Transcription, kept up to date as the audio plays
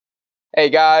Hey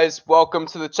guys, welcome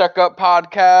to the Checkup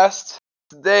Podcast.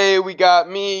 Today we got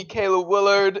me, Caleb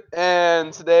Willard,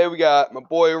 and today we got my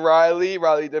boy Riley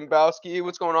Dembowski.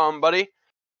 What's going on, buddy?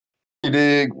 Hey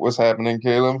Dig, what's happening,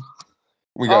 Caleb?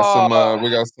 We got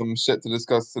Oh, some shit to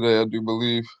discuss today, I do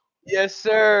believe. yes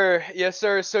sir, yes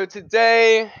sir. So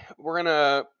today we're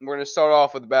gonna start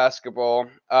off with basketball.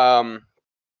 The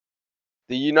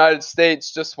United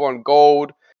States just won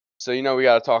gold, so we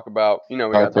gotta talk about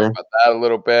Soccer. that a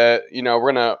little bit.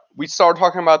 We started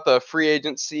talking about the free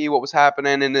agency, what was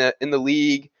happening in the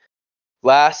league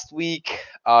last week.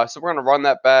 So we're gonna run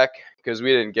that back because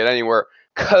we didn't get anywhere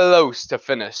close to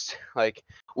finished. Like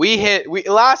we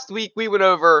last week we went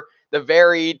over the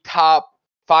very top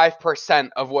 5%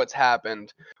 of what's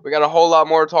happened. We got a whole lot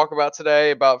more to talk about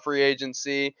today about free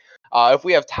agency. If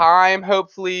we have time,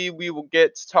 hopefully we will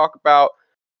get to talk about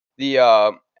the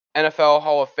NFL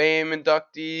Hall of Fame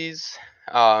inductees.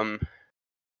 On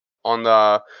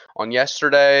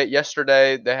yesterday.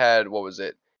 Yesterday they had, what was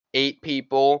it? 8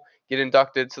 people get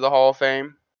inducted to the Hall of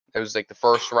Fame. It was like the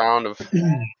first round of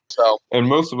so And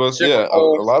most of us, super yeah, a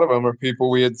cool. lot of them are people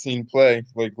we had seen play,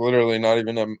 like literally not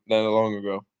even that long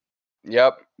ago.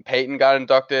 Yep, Peyton got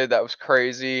inducted. That was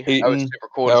crazy. That was Peyton, super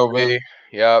cool to see. Calvin.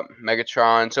 Yep,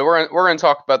 Megatron. So we're gonna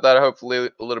talk about that hopefully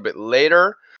a little bit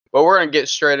later, but we're gonna get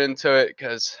straight into it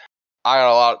because I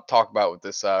got a lot to talk about with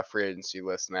this free agency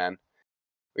list, man.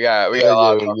 We got a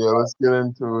lot to talk about. Let's get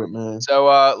into it, man. So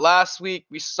last week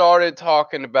we started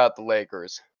talking about the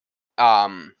Lakers.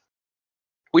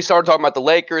 We started talking about the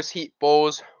Lakers, Heat,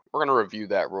 Bulls. We're gonna review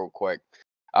that real quick.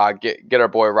 Get our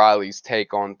boy Riley's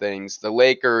take on things. The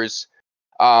Lakers.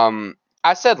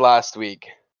 I said last week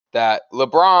that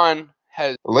LeBron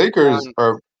has. The Lakers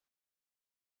are,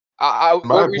 in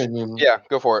my What we opinion, yeah,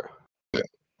 go for it.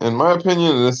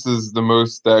 this is the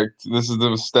most stacked. This is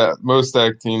the most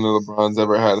stacked team that LeBron's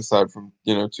ever had, aside from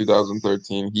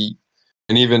 2013 Heat.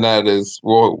 And even that is,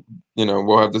 we'll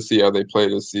have to see how they play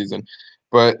this season.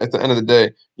 But at the end of the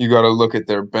day, you got to look at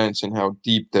their bench and how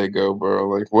deep they go, bro.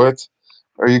 Like, what?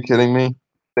 Are you kidding me?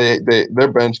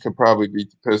 Their bench could probably beat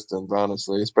the Pistons,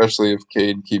 honestly, especially if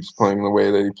Cade keeps playing the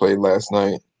way that he played last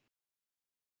night.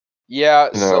 Yeah.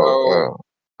 You know,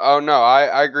 Oh no,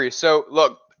 I agree. So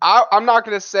look, I'm not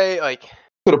gonna say like.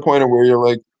 to the point of where you're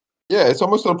like, yeah, it's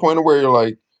almost to the point of where you're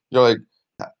like,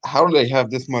 how do they have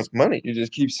this much money? You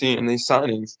just keep seeing these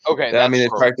signings. Okay, I mean, that's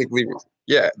true.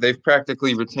 they've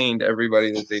practically retained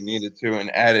everybody that they needed to and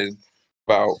added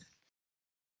about,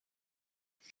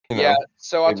 Yeah.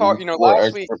 So I maybe talked. four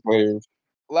extra players.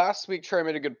 Last week Trey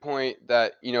made a good point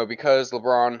that because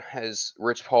LeBron has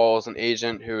Rich Paul as an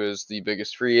agent who is the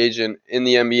biggest free agent in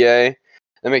the NBA,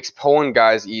 that makes pulling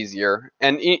guys easier.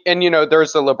 And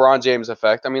there's the LeBron James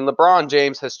effect. I mean, LeBron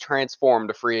James has transformed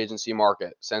the free agency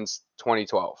market since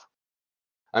 2012.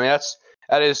 I mean, that's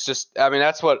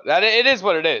what that it is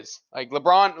what it is. Like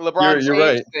LeBron You're changed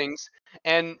right. things,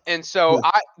 and so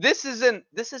this isn't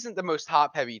the most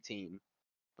top heavy team,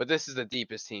 but this is the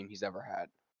deepest team he's ever had.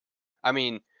 I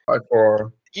mean, By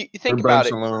far. you Their think about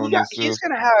bench it. alone is He's just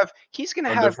gonna a have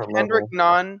different Kendrick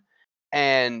level. Nunn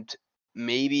and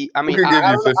maybe Who could give you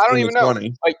I don't 15 to even know.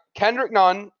 20? Like Kendrick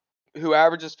Nunn, who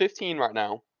averages 15 right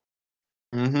now,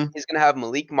 Mm-hmm. he's gonna have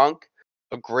Malik Monk,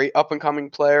 a great up and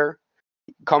coming player,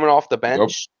 coming off the Yep.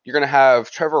 bench. You're gonna have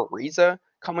Trevor Ariza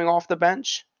coming off the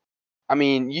bench. I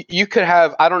mean, you could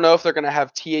have. I don't know if they're gonna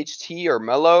have THT or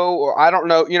Melo, or I don't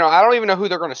know. I don't even know who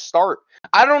they're gonna start.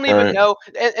 I don't All even right. know.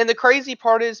 And the crazy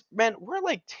part is, man, we're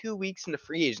like 2 weeks into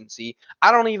free agency.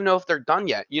 I don't even know if they're done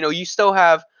yet. You still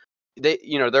have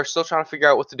they're still trying to figure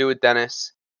out what to do with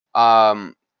Dennis.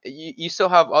 You still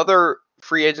have other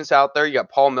free agents out there. You got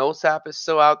Paul Millsap is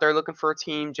still out there looking for a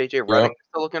team. JJ Redick Yep. is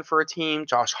still looking for a team.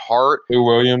 Josh Hart, Lou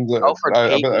Williams. Alfred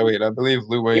Payton, I believe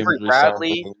Lou Williams Avery resigned with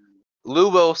Bradley. the. Lou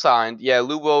Will signed. Yeah,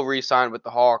 Lou Will re-signed with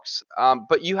the Hawks.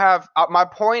 But you have my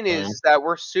point is that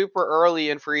we're super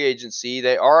early in free agency.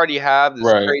 They already have this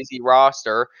Right. crazy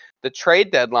roster. The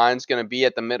trade deadline is going to be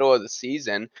at the middle of the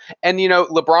season, and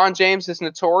LeBron James is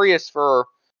notorious for.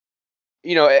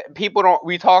 People don't.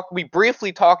 We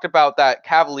briefly talked about that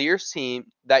Cavaliers team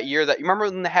that year. That you remember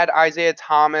when they had Isaiah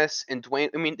Thomas and Dwayne.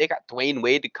 I mean, they got Dwayne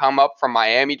Wade to come up from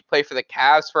Miami to play for the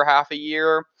Cavs for half a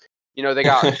year. They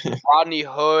got Rodney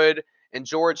Hood and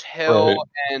George Hill Right.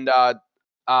 and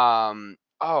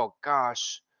oh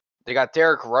gosh, they got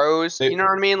Derrick Rose. They, You know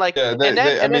what I mean? Like, yeah, and then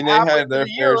I mean, they halfway had through their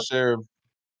the fair year, share of.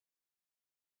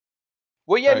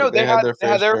 well, yeah, no, Right. They had their they fair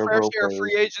had their share of fair role share of players.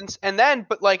 free agents, and then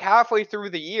but like halfway through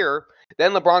the year,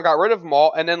 then LeBron got rid of them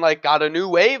all, and then like got a new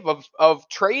wave of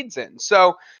trades in.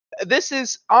 So this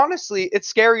is honestly, it's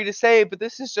scary to say, but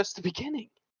this is just the beginning.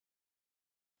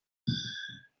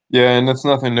 Yeah, and it's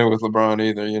nothing new with LeBron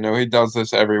either. He does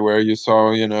this everywhere. You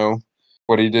saw,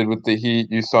 what he did with the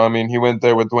Heat. You saw, I mean, he went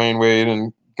there with Dwayne Wade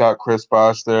and got Chris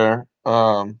Bosh there,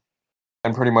 and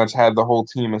pretty much had the whole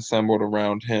team assembled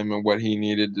around him and what he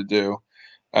needed to do.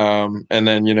 And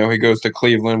then, he goes to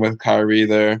Cleveland with Kyrie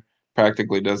there,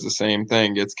 practically does the same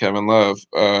thing, gets Kevin Love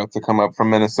to come up from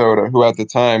Minnesota, who at the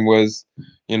time was,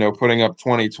 putting up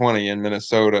 2020 in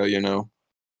Minnesota.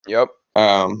 Yep.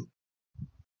 Um,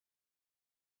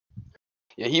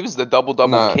 Yeah, he was the double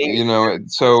Not, king.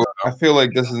 so I feel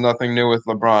like this is nothing new with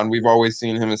LeBron. We've always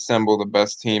seen him assemble the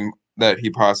best team that he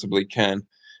possibly can.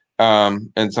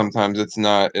 And sometimes it's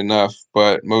not enough,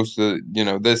 but most of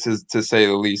this is, to say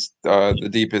the least, the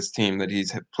deepest team that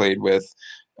he's played with,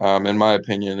 in my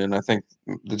opinion. And I think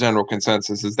the general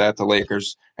consensus is that the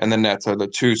Lakers and the Nets are the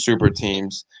two super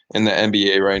teams in the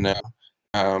NBA right now.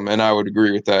 And I would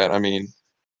agree with that. I mean,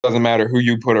 doesn't matter who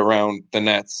you put around the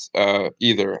Nets,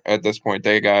 either at this point.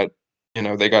 They got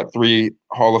three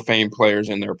Hall of Fame players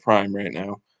in their prime right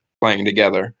now playing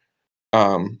together.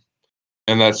 Um,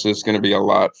 and that's just going to be a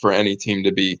lot for any team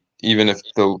to beat, even if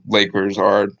the Lakers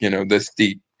are, this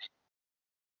deep.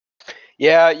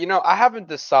 Yeah, I haven't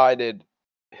decided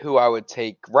who I would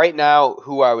take right now.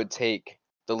 Who I would take,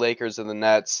 the Lakers and the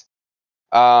Nets.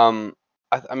 I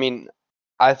mean,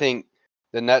 I think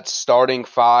the Nets starting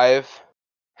five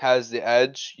has the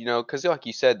edge. Because like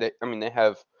you said, they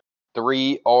have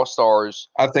three All Stars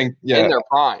I think, in yeah, their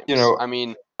primes. I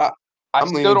mean, I I'm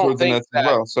still leaning don't towards the think Nets as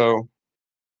that. well. So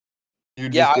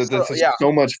Yeah, there's just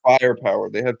so much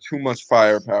firepower. They have too much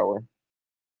firepower.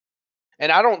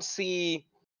 and I don't see.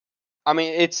 I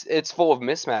mean, it's full of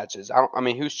mismatches. I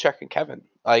mean, who's checking Kevin?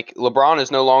 Like LeBron is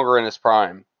no longer in his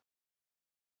prime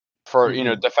for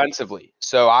defensively.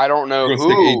 So I don't know You're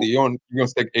gonna stick who. AD on. You're gonna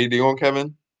stick AD on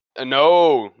Kevin.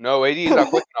 No, AD is not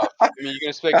quick enough. I mean,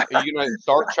 are you gonna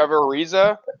start Trevor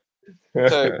Ariza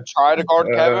to try to guard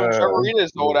Kevin? Trevor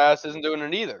Ariza's old ass isn't doing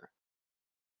it either.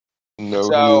 No, he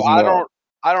So is not.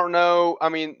 I don't know. I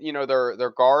mean,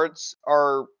 their guards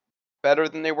are better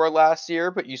than they were last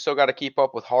year, but you still got to keep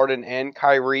up with Harden and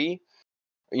Kyrie.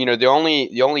 The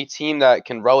only team that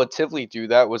can relatively do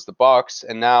that was the Bucks,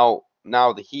 and now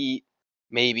the Heat,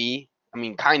 maybe. I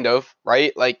mean, kind of,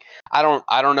 right? Like I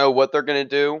don't know what they're gonna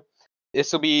do.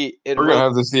 This will be it. We're Really, gonna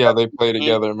have to see how they play team.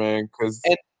 together, man. Because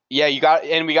And yeah, we got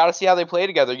to see how they play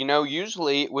together.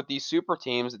 Usually with these super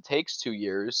teams, it takes 2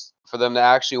 years for them to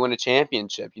actually win a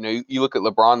championship. You look at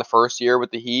LeBron the first year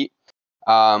with the Heat,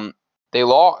 they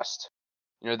lost.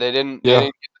 They didn't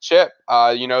get the chip.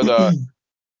 The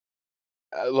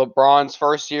LeBron's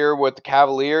first year with the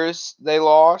Cavaliers, they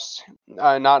lost.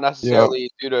 Not yeah, necessarily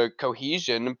due to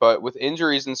cohesion, but with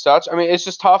injuries and such. I mean, it's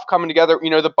just tough coming together.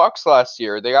 The Bucks last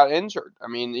year, they got injured. I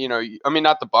mean,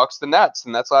 not the Bucks, the Nets.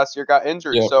 The Nets last year got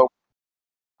injured. yeah, So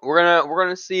we're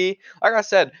gonna see. Like I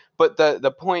said, but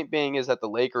the point being is that the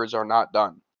Lakers are not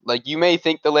done. Like you may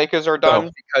think the Lakers are no,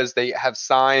 done because they have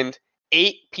signed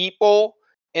 8 people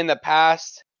in the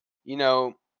past, you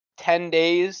know, 10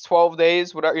 days, 12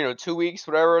 days, whatever, 2 weeks,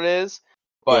 whatever it is.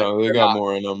 But no, they they're got not.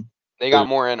 more in them. They They got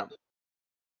more in them.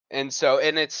 And so,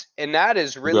 and that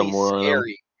is got really more in them.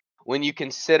 scary when you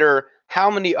consider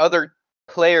how many other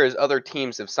players other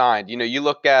teams have signed. You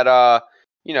look at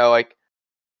like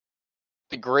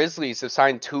the Grizzlies have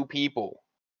signed 2 people.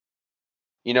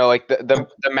 Like the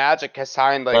Magic has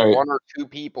signed like Right, 1 or 2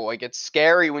 people. Like it's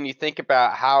scary when you think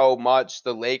about how much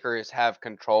the Lakers have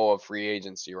control of free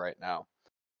agency right now.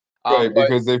 right, But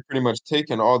because they've pretty much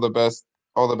taken all the best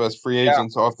free yeah,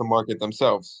 agents off the market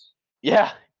themselves.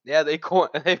 yeah, yeah, they've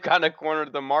kind of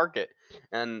cornered the market,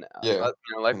 and Yeah,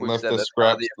 like and we've left said, the that's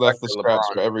kind of the scraps, effect left the of scraps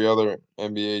LeBron. for every other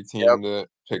NBA Yep, team to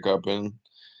pick up. And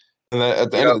that,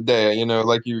 at the end of yep, the day,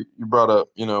 like you brought up,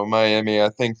 Miami. I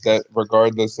think that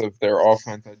regardless of their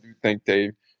offense, I do think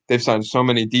they've signed so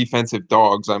many defensive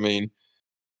dogs. I mean,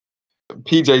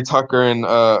 PJ Tucker and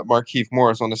Markieff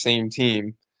Morris on the same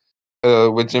team,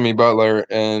 with Jimmy Butler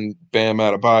and Bam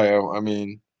Adebayo. I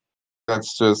mean,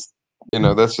 that's just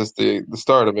the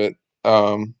start of it.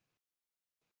 Um,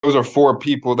 those are four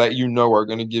people that are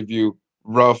going to give you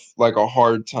rough, like a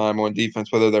hard time on defense,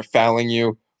 whether they're fouling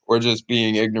you or just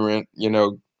being ignorant,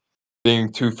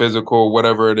 being too physical,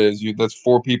 whatever it is. That's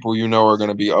four people are going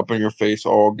to be up in your face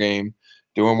all game,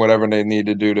 doing whatever they need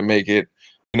to do to make it,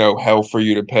 hell for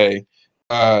you to pay.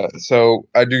 So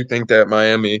I do think that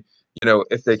Miami,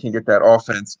 if they can get that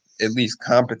offense at least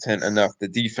competent enough, the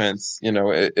defense,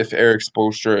 if Eric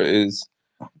Spoelstra is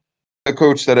the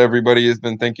coach that everybody has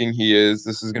been thinking he is,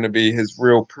 this is going to be his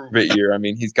real prove it year. I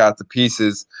mean, he's got the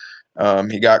pieces.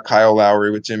 He got Kyle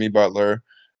Lowry with Jimmy Butler.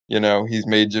 He's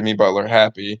made Jimmy Butler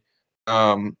happy.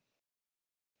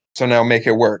 So now make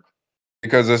it work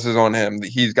because this is on him.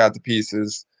 He's got the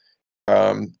pieces.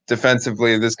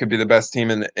 Defensively, this could be the best team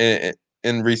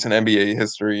in recent NBA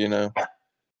history. You know,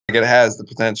 like it has the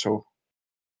potential.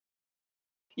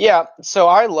 Yeah, so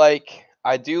I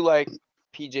do like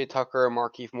PJ Tucker and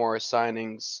Markieff Morris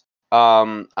signings.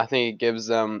 I think it gives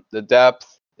them the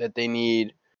depth that they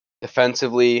need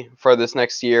defensively for this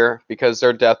next year because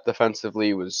their depth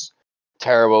defensively was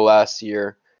terrible last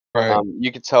year. Right.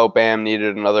 You could tell Bam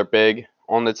needed another big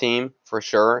on the team for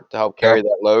sure to help carry Yeah.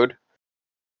 that load.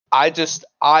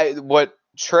 What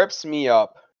trips me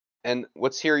up, and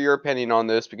let's hear your opinion on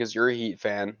this because you're a Heat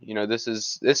fan. You know, this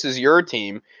is your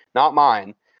team, not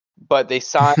mine. But they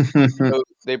signed, so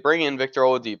they bring in Victor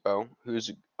Oladipo,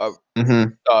 who's a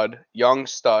stud, young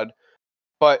stud.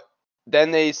 But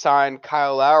then they signed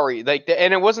Kyle Lowry.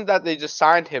 And it wasn't that they just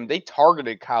signed him; they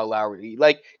targeted Kyle Lowry.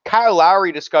 Like Kyle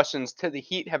Lowry discussions to the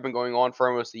Heat have been going on for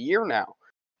almost a year now,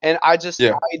 and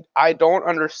Yeah. I don't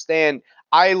understand.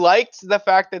 I liked the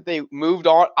fact that they moved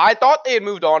on. I thought they had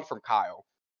moved on from Kyle,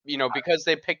 because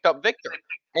they picked up Victor.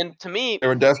 And to me, They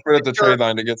were desperate at the Victor, trade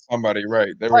line to get somebody,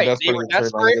 right? They were right, they desperate were at the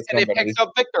trade line to desperate get and they somebody. picked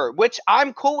up Victor, which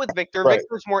I'm cool with Victor. Right.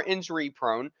 Victor's more injury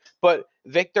prone, but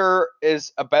Victor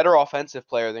is a better offensive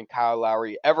player than Kyle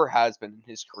Lowry ever has been in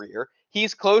his career.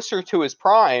 He's closer to his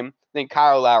prime than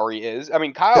Kyle Lowry is. I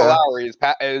mean, Kyle Yeah. Lowry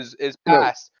is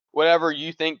past whatever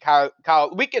you think Kyle.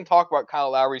 We can talk about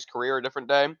Kyle Lowry's career a different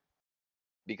day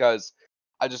because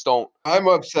I just don't. I'm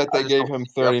upset I they just gave don't him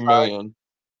see the 30 upside. million.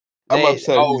 I'm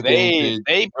upset he's getting paid.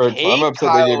 They I'm paid upset they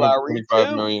Kyle gave him Lowry 25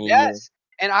 too. million a year. Yes,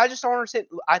 and I just don't understand.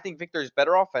 I think Victor's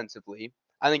better offensively.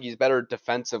 I think he's better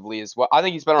defensively as well. I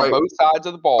think he's better on Right. both sides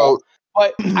of the ball. Oh,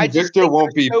 But I just Victor think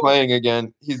won't be they're so. playing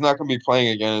again. He's not going to be playing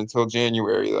again until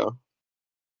January, though.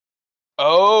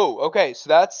 Oh, okay. So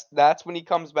that's when he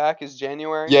comes back is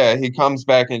January. Yeah, he comes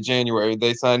back in January.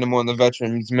 They signed him on the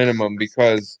veterans minimum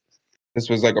because this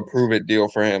was like a prove it deal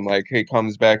for him. Like he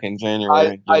comes back in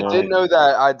January. I did know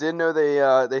that. I did know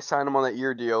they signed him on that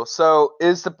year deal. So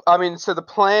the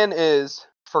plan is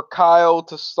for Kyle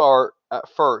to start at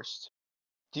first.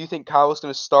 Do you think Kyle's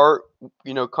going to start,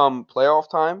 come playoff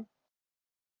time?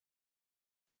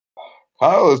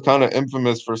 Kyle is kind of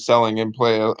infamous for selling in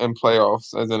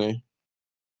playoffs, isn't he?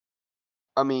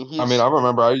 I mean, I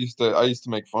remember I used to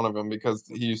make fun of him because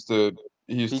he used to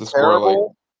score like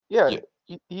terrible. Yeah, yeah,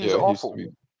 he's yeah, he used to awful. be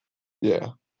yeah.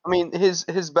 I mean, his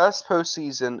best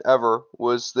postseason ever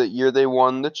was the year they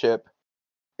won the chip,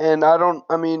 and I don't.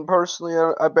 I mean, personally,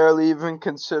 I barely even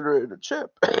consider it a chip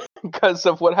because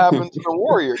of what happened to the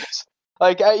Warriors.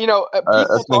 Like, I people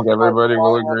talk think about everybody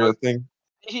will Kawhi agree. I Leonard. think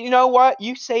You know what?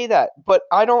 You say that, but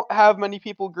I don't have many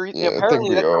people agree. yeah, I think Apparently,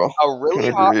 we that's all a can really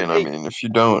hot agree. And I take. mean, if you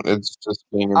don't, it's just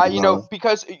being in denial.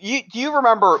 Because do you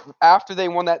remember after they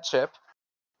won that chip,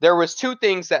 there was two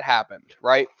things that happened,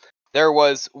 right? There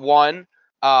was one,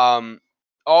 all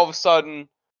of a sudden,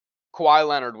 Kawhi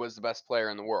Leonard was the best player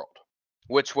in the world,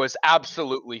 which was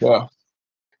absolutely Yeah. false.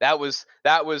 That was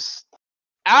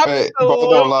Hey, ball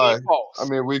don't absolutely lie. false. I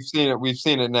mean, we've seen it. We've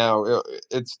seen it now.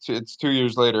 It's 2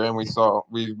 years later, and we've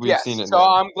Yes, seen it so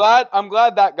now. I'm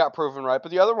glad that got proven right.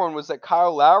 But the other one was that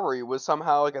Kyle Lowry was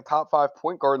somehow like a top 5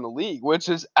 point guard in the league, which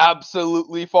is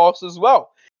absolutely false as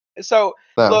well. So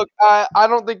No. look, I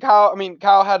don't think Kyle. I mean,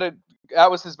 Kyle that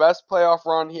was his best playoff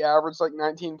run. He averaged like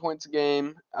 19 points a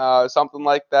game, something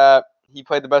like that. He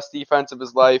played the best defense of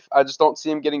his life. I just don't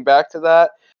see him getting back to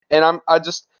that. And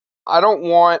I don't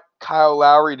want Kyle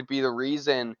Lowry to be the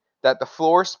reason that the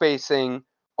floor spacing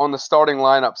on the starting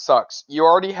lineup sucks. You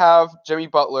already have Jimmy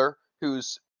Butler,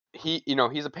 he's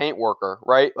a paint worker,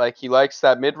 right? Like he likes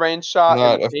that mid-range shot and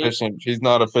Not the paint. efficient. He's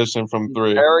not efficient from He's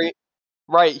three. very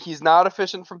right. He's not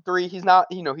efficient from three. He's not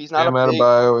a Bam big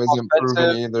Adebayo isn't proven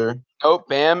offensive. either. Nope,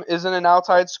 Bam isn't an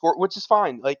outside score, which is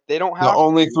fine. Like they don't The have to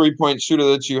only be. 3-point shooter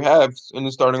that you have in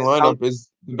the starting lineup is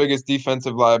the biggest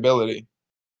defensive liability.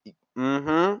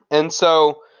 And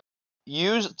so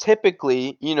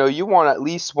typically, you want at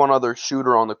least one other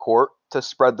shooter on the court to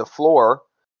spread the floor.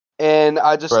 And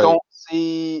I just Right. don't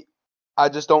see. I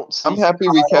just don't see. I'm happy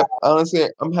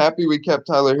we kept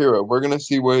Tyler Hero. We're gonna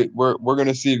see we're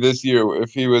gonna see this year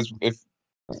if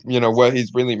what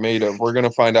he's really made of. We're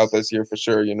gonna find out this year for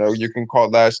sure. You can call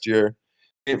last year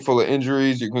full of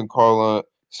injuries. You can call a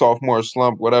sophomore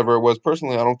slump, whatever it was.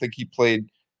 Personally, I don't think he played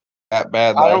that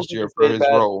bad I don't last think he year for played his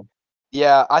bad. role.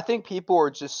 Yeah, I think people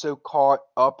are just so caught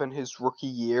up in his rookie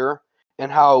year and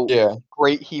how Yeah,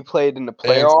 great he played in the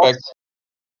they playoffs. expect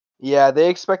Yeah, they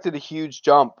expected a huge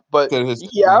jump, but he Right,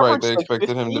 averaged they like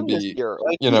expected him to 15 this be, year.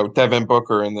 Like Devin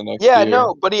Booker in the next yeah, year.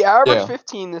 no, but he averaged Yeah,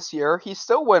 15 this year. He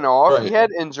still went off. He right.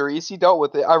 had injuries. He dealt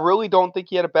with it. I really don't think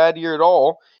he had a bad year at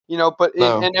all. But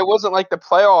No, and it wasn't like the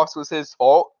playoffs was his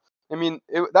fault. I mean,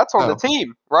 that's on the no.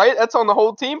 team, right? That's on the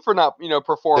whole team for not, Yeah,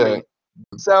 performing.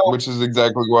 So, which is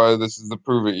exactly why this is the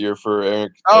prove it year for oh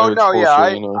Eric no, yeah,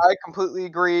 Spoelstra. I completely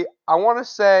agree. I want to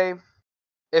say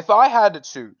if I had to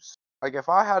choose, like if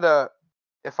I had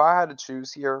to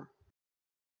choose here,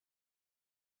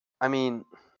 I mean,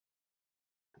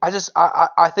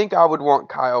 I think I would want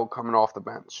Kyle coming off the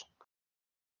bench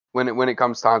when it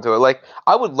comes down to it. Like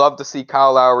I would love to see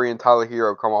Kyle Lowry and Tyler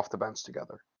Hero come off the bench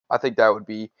together. I think that would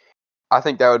be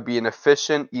an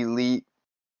efficient, elite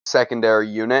secondary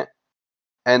unit.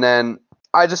 And then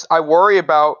I worry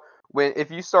about if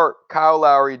you start Kyle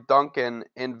Lowry, Duncan,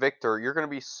 and Victor, you're going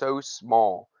to be so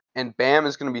small, and Bam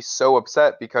is going to be so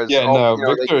upset because Yeah, no,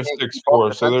 they Victor is can't keep up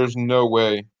 6'4", so defensively.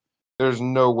 there's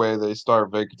no way they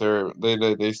start Victor.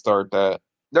 They start that.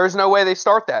 There's no way they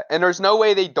start that, and there's no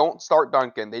way they don't start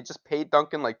Duncan. They just paid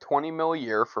Duncan like 20 mil a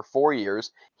year for 4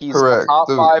 years. He's a Correct. top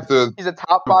five. The He's a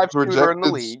top five shooter in the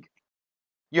projected league.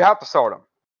 You have to start him.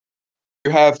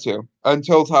 You have to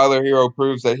until Tyler Hero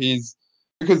proves that he's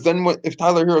because then if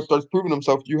Tyler Hero starts proving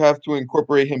himself, you have to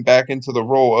incorporate him back into the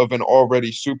role of an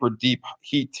already super deep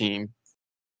Heat team.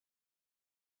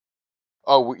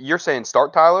 Oh, you're saying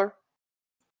start Tyler?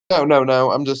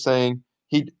 No. I'm just saying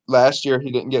last year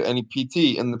he didn't get any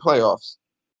PT in the playoffs.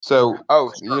 So,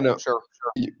 Oh, you sure, know, sure,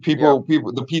 sure. Yeah,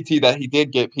 people the PT that he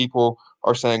did get, people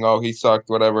are saying, "Oh, he sucked,"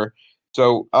 whatever.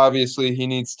 So obviously he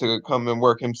needs to come and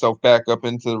work himself back up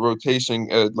into the rotation,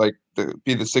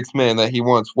 be the sixth man that he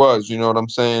once was. You know what I'm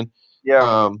saying? yeah,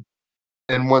 Um,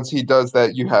 and once he does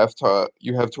that, you have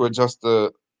to adjust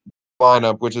the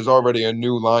lineup, which is already a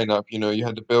new lineup. You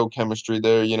had to build chemistry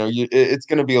there. It's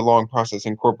going to be a long process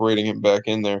incorporating him back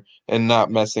in there and not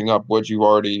messing up what you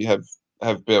already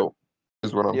have built.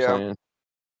 Is what I'm yeah. saying.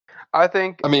 I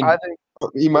think I I mean, think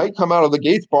he might come out of the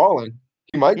gates balling.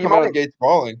 He might he come out of might. the gates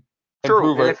balling and True,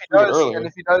 and prove it earlier.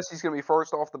 if he does, he's gonna be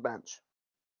first off the bench.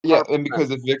 Yeah, and 100%.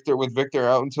 because if with Victor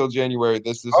out until January,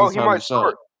 this is Oh, his he time to might shine.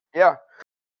 start. Yeah.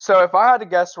 So if I had to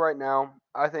guess right now,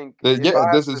 I think if I Yeah,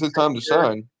 had this is to his sit time to here,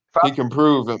 shine. if I He can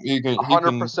prove it. He can.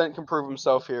 100% can prove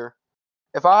himself here.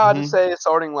 If I had to Mhm. say a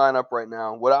starting lineup right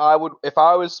now, what I would if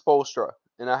I was Spoelstra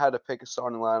and I had to pick a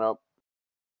starting lineup,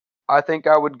 I think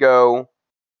I would go.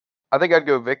 I think I'd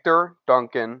go Victor,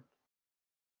 Duncan,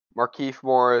 Markieff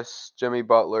Morris, Jimmy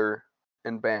Butler,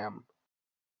 and Bam.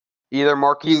 Either You just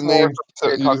Markieff Morris named or so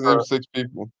PJ you just named Tucker. 6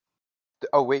 people.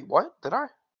 Oh wait, what did I?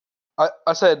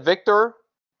 I said Victor,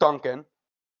 Duncan,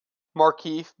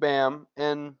 Markieff, Bam,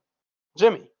 and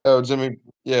Jimmy. Oh, Jimmy.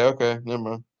 Yeah. Okay. Never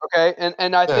mind. Okay, and Yeah.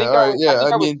 All right. I Yeah. think I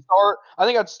I would mean, start. I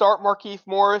think I'd start Markieff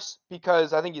Morris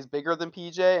because I think he's bigger than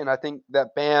PJ, and I think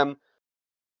that Bam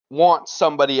wants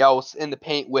somebody else in the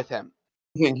paint with him.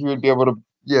 I think he would be able to.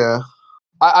 Yeah.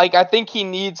 I think he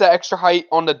needs that extra height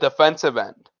on the defensive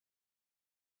end.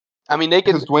 I mean, they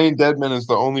Because could. Dwayne Dedman is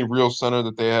the only real center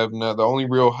that they have now, the only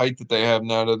real height that they have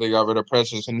now that they got rid of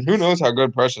Precious, and who knows how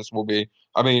good Precious will be.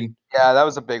 I mean, Yeah, that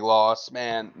was a big loss,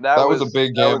 man. that was a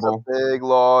big That was a gamble. big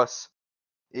loss.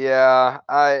 Yeah,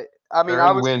 I mean, They're I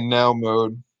in was. win now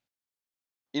mode.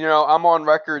 I'm on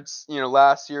records,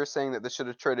 last year saying that they should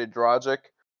have traded Dragic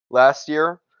last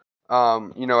year,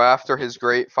 after his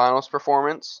great finals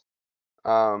performance.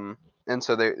 And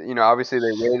so they, obviously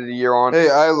they waited a year on. Hey,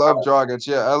 I love Dragic.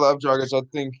 Yeah, I love Dragic.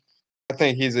 I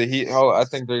think he's a Heat. Oh, I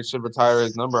think they should retire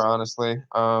his number. Honestly,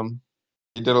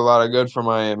 he did a lot of good for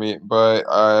Miami, but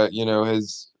I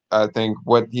think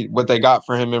what they got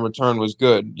for him in return was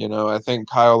good. I think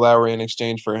Kyle Lowry in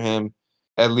exchange for him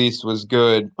at least was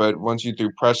good, but once you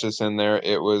threw Precious in there,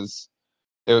 it was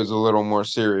a little more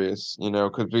serious.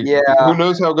 Because who Yeah.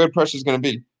 knows how good Precious is going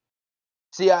to be.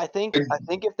 See, I think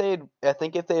if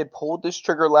they had pulled this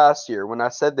trigger last year when I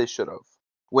said they should have,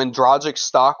 when Dragic's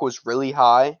stock was really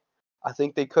high, I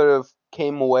think they could have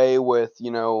came away with,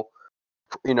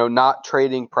 not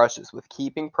trading Precious, with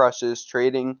keeping Precious,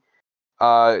 trading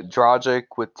Dragic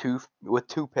with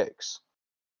two picks.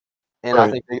 And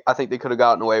Right. I think they could have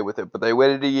gotten away with it, but they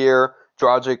waited a year.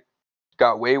 Dragic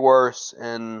got way worse,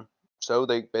 and so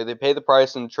they pay the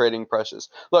price in trading Precious.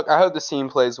 Look, I hope this team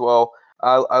plays well.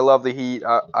 I love the Heat.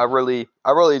 I really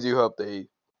do hope they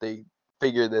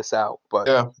figure this out. But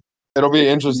Yeah. It'll be it's gonna be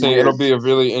interesting. It'll weird. be a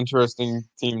really interesting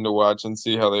team to watch and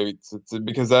see how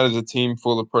because that is a team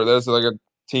full of that's like a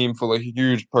team full of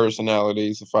huge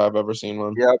personalities if I've ever seen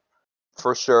one. Yep,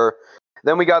 for sure.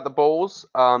 Then we got the Bulls.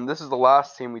 This is the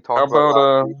last team we How talked about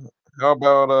about last week. how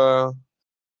about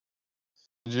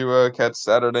did you catch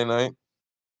Saturday night?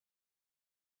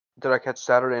 Did I catch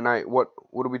Saturday night? What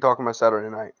are we talking about Saturday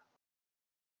night?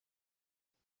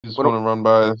 Just What? want to run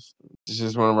by.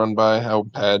 Just want to run by how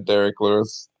bad Derek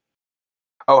Lewis.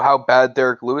 Oh, how bad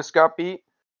Derek Lewis got beat?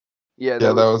 Yeah,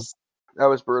 Yeah, that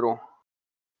was brutal.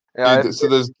 Yeah, so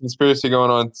there's conspiracy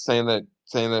going on saying that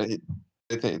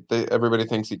everybody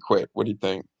thinks he quit. What do you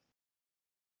think?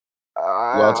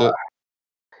 Watch I it.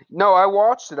 no, I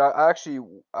watched it. I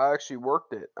actually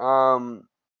worked it.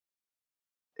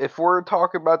 If we're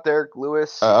talking about Derek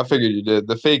Lewis, I figured you did.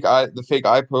 The fake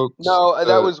eye pokes. no,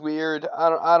 that was weird.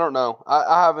 I don't know.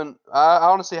 I haven't. I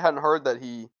honestly hadn't heard that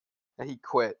he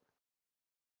quit.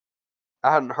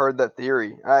 I hadn't heard that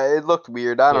theory. It looked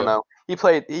weird. I don't Yeah. know. He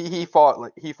fought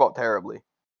he fought terribly.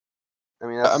 I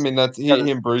mean I that's mean that's he that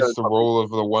embraced is the what role of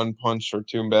the one punch or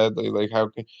too badly. Like how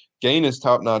Gain is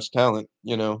top notch talent,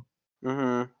 Mhm.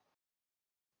 and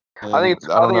I I don't think know it's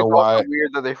also why. weird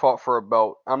that they fought for a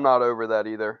belt. I'm not over that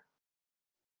either.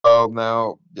 Well,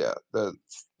 now, yeah, that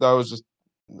was just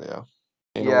yeah,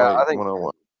 Dana Yeah, White I think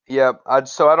 101. yeah, I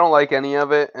don't like any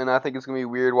of it, and I think it's gonna be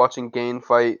weird watching Gain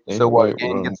fight. So Dana what? White Gain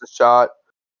 101. gets a shot.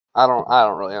 I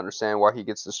don't really understand why he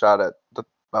gets the shot at the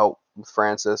belt with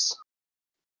Francis.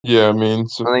 Yeah, I mean,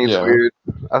 so, I think it's yeah, weird.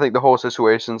 I think the whole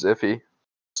situation's iffy.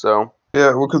 So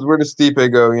yeah. Well, because where does Stipe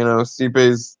go?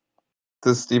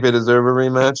 Does Stipe deserve a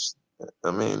rematch?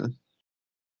 I mean,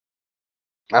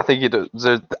 I think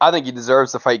he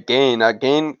deserves to fight Gain. I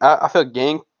feel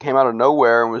Gain came out of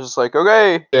nowhere and was just like,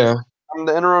 okay, yeah. I'm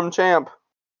the interim champ.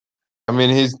 I mean,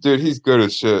 he's good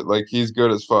as shit. Like he's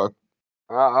good as fuck.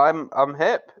 I'm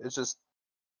hip. It's just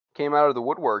came out of the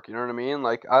woodwork. You know what I mean?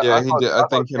 Like Yeah, he did. I I thought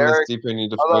think him and Derek Stipe need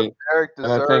to I thought fight, Derek and I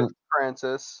deserved think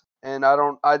Francis, and I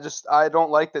don't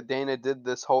like that Dana did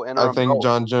this whole I interim think belt.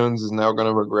 John Jones is now going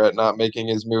to regret not making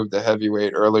his move to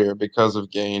heavyweight earlier because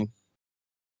of Gain.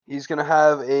 He's gonna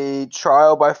have a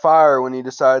trial by fire when he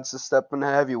decides to step into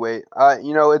heavyweight.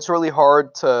 It's really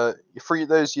hard to for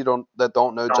those you don't that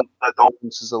don't know. John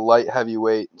Jones is a light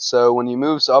heavyweight, so when he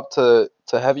moves up to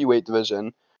heavyweight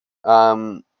division, he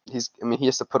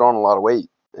has to put on a lot of weight,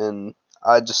 and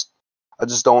I just I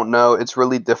just don't know. It's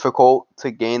really difficult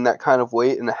to gain that kind of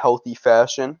weight in a healthy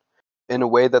fashion, in a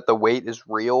way that the weight is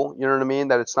real. You know what I mean?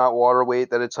 That it's not water weight,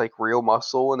 that it's like real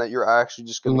muscle, and that you're actually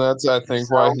just And gonna that's, I think,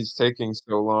 why yourself. he's taking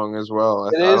so long as well.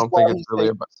 It I is don't why think it's he's really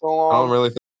taking about. so I don't long.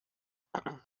 really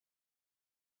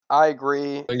I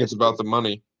agree. think it's It's about the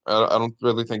money. I don't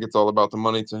really think it's all about the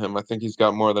money to him. I think he's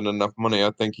got more than enough money.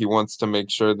 I think he wants to make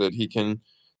sure that he can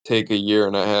take a year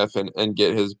and a half and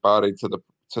get his body to the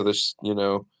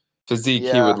physique he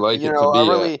would yeah, like it to I be at.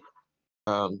 really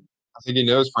I think he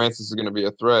knows Francis is going to be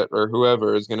a threat, or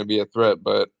whoever is going to be a threat.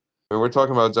 But I mean, we're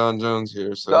talking about John Jones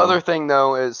here, the so other thing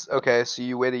though is okay, so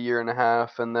you wait a year and a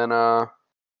half and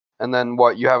then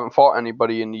what? You haven't fought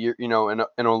anybody in a year, in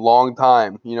a long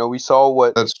time. We saw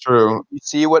what that's true. you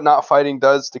see what not fighting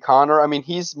does to Connor. I mean,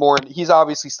 he's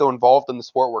obviously still involved in the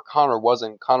sport where Connor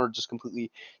wasn't. Connor just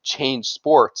completely changed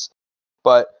sports.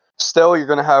 But still, you're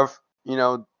gonna have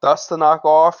dust to knock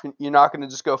off. You're not gonna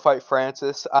just go fight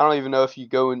Francis. I don't even know if you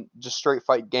go and just straight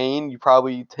fight Gain. You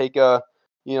probably take a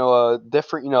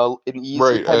different, an easy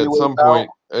Right. At heavyweight some bout.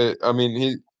 point, I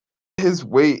mean, his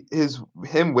weight his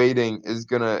him waiting is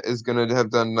gonna have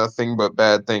done nothing but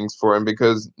bad things for him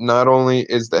because not only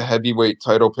is the heavyweight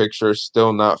title picture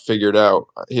still not figured out,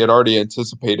 he had already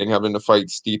anticipating having to fight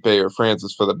Stipe or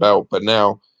Francis for the belt, but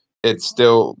now it's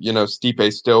still,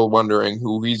 Stipe's still wondering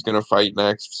who he's gonna fight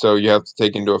next, so you have to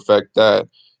take into effect that.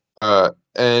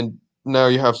 And now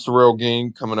you have Cyril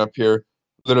Gain coming up here,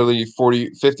 literally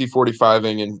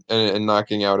 45ing and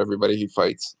knocking out everybody he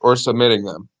fights or submitting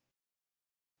them,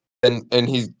 and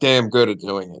he's damn good at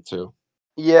doing it too.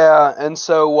 Yeah, and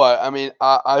so what? I mean,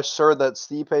 I'm sure that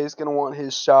Stipe is gonna want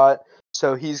his shot,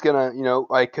 so he's gonna,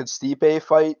 like, could Stipe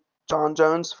fight John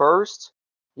Jones first?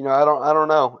 I don't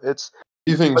know. It's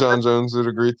Do you think but John Jones would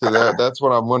agree to that? That's what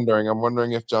I'm wondering. I'm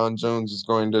wondering if John Jones is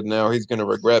going to now he's going to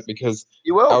regret because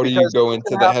he will how do you because go he's into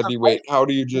gonna the have to heavyweight? fight. How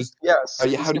do you just Yes, how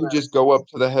he's do you gonna. just go up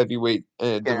to the heavyweight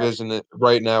Can't. division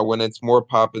right now when it's more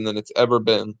popping than it's ever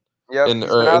been, Yep, in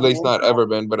he's or gonna at have the least name not for it. ever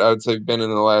been, but I would say been in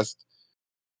the last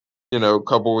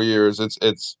couple of years.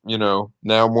 It's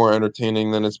now more entertaining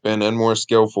than it's been and more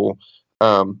skillful.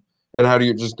 Um, and how do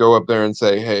you just go up there and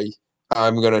say, hey,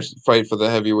 I'm gonna fight for the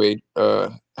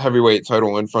heavyweight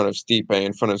title in front of Stipe,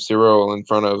 in front of Cyril, in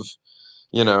front of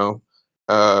you know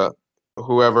uh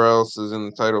whoever else is in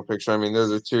the title picture. I mean,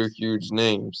 those are two huge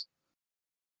names.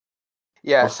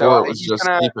 Yeah, so I Before it think was just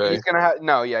Stipe.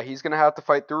 he's gonna have to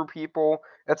fight through people.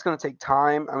 That's gonna take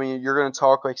time. I mean, you're gonna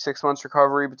talk like 6 months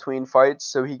recovery between fights,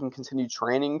 so he can continue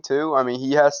training too. I mean,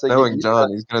 he has to get Knowing used to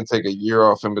John, he's gonna take a year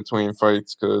off in between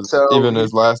fights because so even he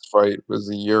his last fight was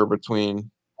a year between.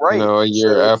 right. A So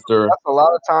year after that's a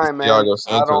lot of the time, man. Thiago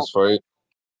Santos fight.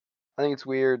 I think it's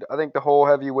weird. I think the whole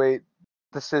heavyweight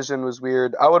decision was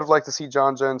weird. I would have liked to see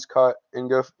John Jones cut and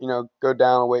go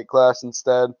down a weight class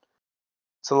instead.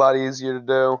 It's a lot easier to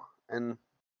do, and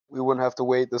we wouldn't have to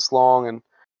wait this long. And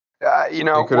He could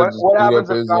have just what beat up happens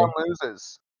if John Izzy.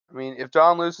 loses? I mean, if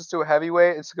John loses to a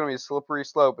heavyweight, it's going to be a slippery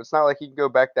slope. It's not like he can go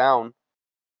back down.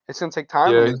 It's going to take time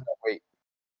to Yeah, lose that weight.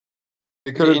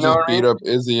 he could have You know just what I beat mean? up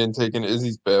Izzy and taken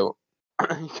Izzy's belt.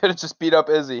 He could have just beat up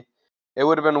Izzy. It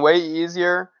would have been way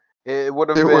easier. It would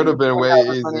have It would been. have He been wouldn't way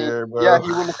have as many. easier, Yeah, bro.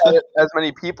 he wouldn't have had as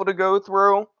many people to go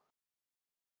through.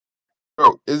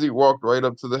 Bro, Izzy walked right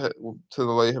up to the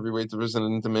light heavyweight division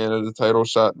and demanded a title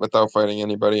shot without fighting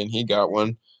anybody, and he got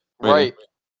one. I mean, Right.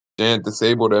 Jan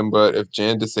disabled him, but if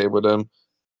Jan disabled him,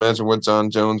 imagine what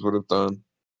John Jones would have done.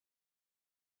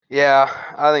 Yeah,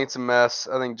 I think it's a mess.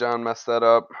 I think John messed that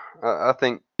up. I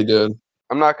think He did.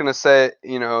 I'm not going to say,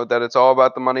 that it's all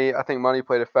about the money. I think money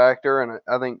played a factor, and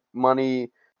I think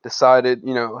money decided,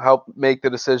 helped make the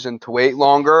decision to wait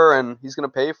longer, and he's going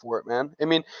to pay for it, man. I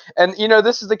mean, and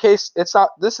this is the case.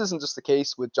 This isn't just the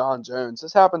case with John Jones.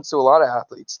 This happens to a lot of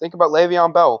athletes. Think about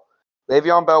Le'Veon Bell.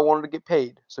 Le'Veon Bell wanted to get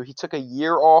paid, so he took a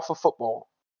year off of football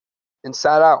and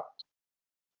sat out.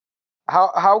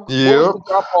 What was Yep. the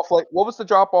drop off like? What was the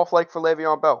drop off like for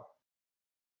Le'Veon Bell?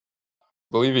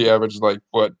 Believe he averaged like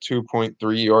what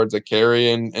 2.3 yards a carry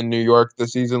in New York the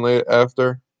season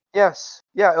after. Yes.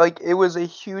 Yeah, like it was a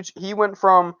huge he went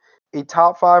from a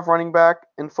top 5 running back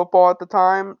in football at the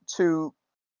time to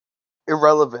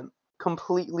irrelevant,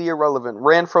 completely irrelevant.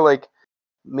 Ran for like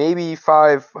maybe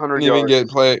 500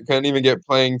 yards. Couldn't even get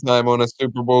playing time on a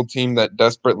Super Bowl team that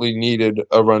desperately needed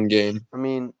a run game. I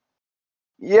mean,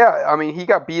 yeah, he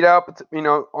got beat out,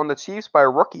 on the Chiefs by a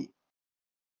rookie.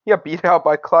 He got beat out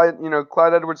by Clyde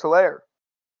Edwards-Helaire.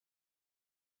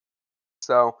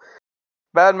 So,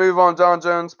 bad move on John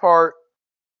Jones' part.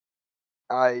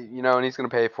 And he's going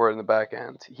to pay for it in the back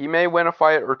end. He may win a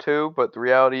fight or two, but the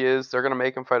reality is they're going to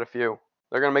make him fight a few.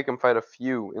 They're going to make him fight a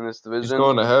few in this He's division.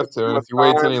 going to have to, and if he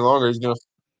waits any longer, he's gonna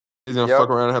Yep. fuck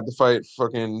around and have to fight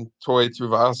fucking Toy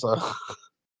Tuivasa.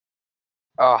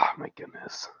 Oh my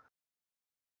goodness.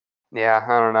 Yeah,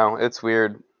 I don't know. It's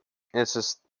weird. It's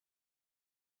just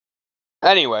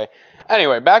anyway.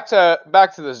 Back to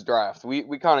this draft. We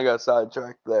kind of got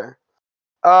sidetracked there.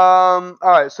 All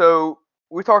right. So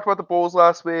we talked about the Bulls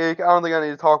last week. I don't think I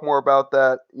need to talk more about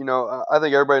that. I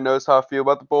think everybody knows how I feel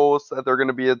about the Bulls. That they're going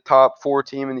to be a top 4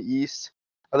 team in the East.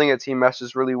 I think that team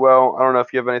meshes really well. I don't know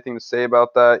if you have anything to say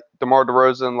about that. DeMar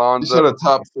DeRozan, You Lonzo said a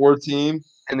top 4 team.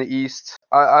 in the East.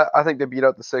 I think they beat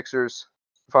up the Sixers.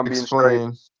 If I'm being straight.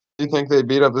 Explain. You think they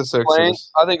beat up the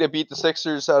Sixers? I think they beat the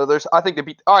Sixers out of theirs. I think they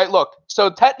beat. All right, look. So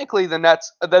technically, the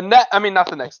Nets, not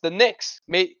the Nets. The Knicks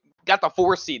got the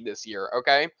 4 seed this year.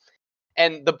 Okay,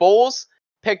 and the Bulls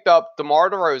picked up DeMar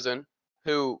DeRozan,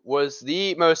 who was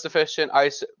the most efficient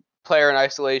player in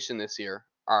isolation this year.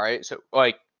 All right, so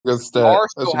like Good stat. DeMar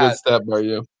That's still a good has. stat by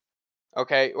you.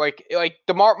 Okay, like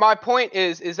DeMar. My point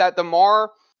is that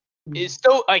DeMar is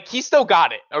still he still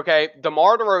got it. Okay,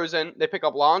 DeMar DeRozan. They pick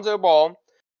up Lonzo Ball,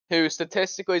 who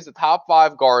statistically is a top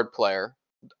 5 guard player,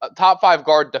 top 5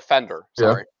 guard defender.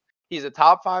 Sorry, he's a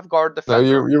top 5 guard defender.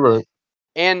 No, you're right.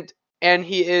 And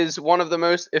he is one of the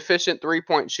most efficient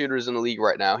 3-point shooters in the league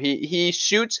right now. He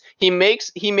shoots. He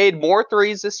made more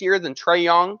threes this year than Trae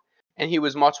Young, and he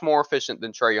was much more efficient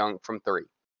than Trae Young from 3.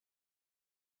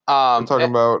 We're talking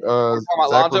about Zach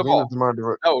Lonzo LaVine or Ball. DeMar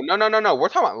DeRozan. No. We're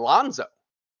talking about Lonzo.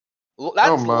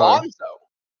 That's my. Lonzo.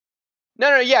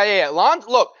 No, yeah.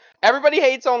 Look, everybody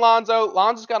hates on Lonzo.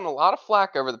 Lonzo's gotten a lot of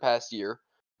flack over the past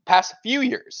few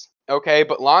years. Okay,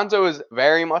 but Lonzo is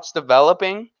very much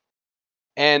developing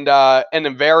and in a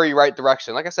very right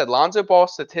direction. Like I said, Lonzo Ball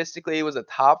statistically was a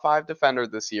top 5 defender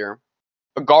this year,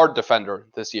 a guard defender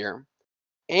this year,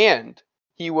 and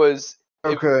he was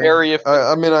very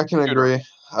efficient. I can agree.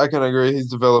 I can agree. He's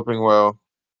developing well,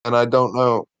 and I don't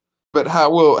know, but how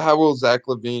will Zach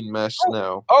LaVine mesh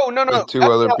now? Oh no, with 2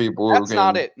 other people who that's can,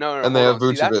 not it. No, and they have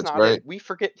See, that's Vucevic, not right? it. We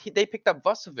forget they picked up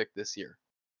Vucevic this year,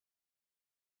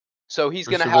 so he's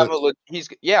gonna have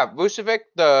Vucevic,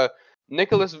 the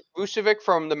Nicholas Vucevic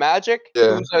from the Magic,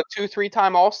 who's a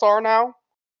 2-3-time All-Star now.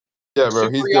 Yeah, bro,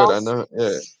 he's good. I know.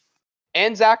 Yeah.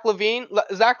 And Zach LaVine.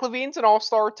 Zach LaVine's an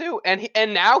All-Star too, and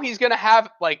now he's gonna have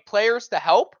like players to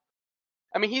help.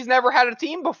 I mean, he's never had a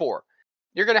team before.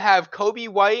 You're gonna have Kobe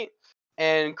White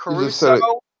and You just said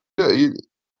Caruso it. Yeah,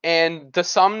 and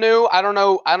Desumnu. I don't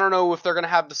know if they're gonna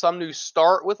have Desumnu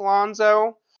start with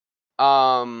Lonzo.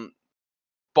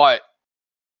 But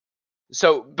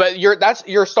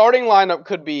your starting lineup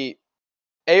could be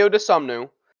Ayo Desumnu,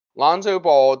 Lonzo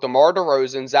Ball, DeMar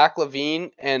DeRozan, Zach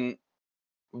LaVine, and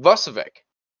Vucevic.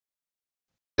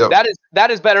 Yep.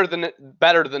 That is better than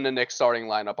the Knicks starting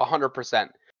lineup, 100%.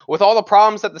 With all the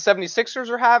problems that the 76ers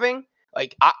are having,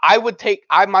 like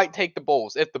I might take the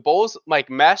Bulls. If the Bulls like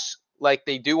mesh like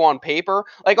they do on paper,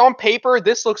 like on paper,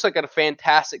 this looks like a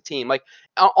fantastic team. Like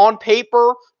on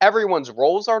paper, everyone's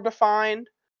roles are defined.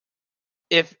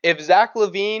 If Zach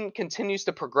LaVine continues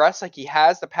to progress like he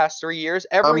has the past 3 years,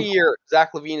 every year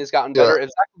Zach LaVine has gotten better. Yeah. If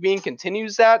Zach LaVine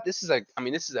continues that, this is a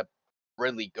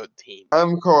really good team.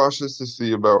 I'm cautious to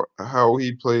see about how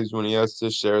he plays when he has to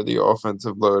share the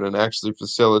offensive load and actually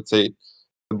facilitate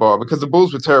the ball because the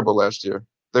Bulls were terrible last year.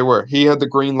 They were. He had the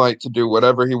green light to do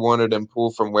whatever he wanted and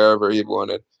pull from wherever he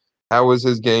wanted. How is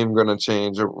his game going to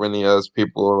change when he has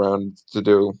people around to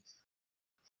do,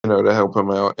 to help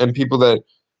him out and people that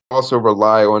also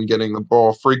rely on getting the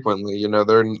ball frequently? They're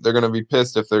going to be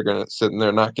pissed if they're going to sit in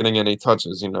there not getting any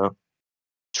touches.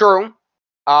 True.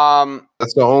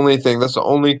 That's the only thing. That's the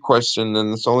only question,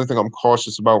 and that's the only thing I'm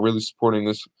cautious about really supporting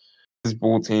these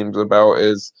Bull teams about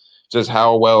is just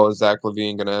how well is Zach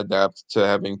LaVine going to adapt to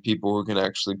having people who can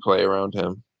actually play around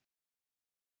him.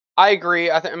 I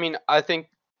agree. I think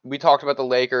we talked about the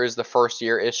Lakers, the first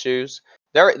year issues.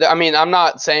 I'm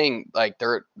not saying like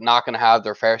they're not going to have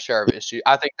their fair share of issues.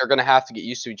 I think they're going to have to get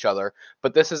used to each other.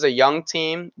 But this is a young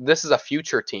team. This is a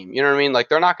future team. You know what I mean? Like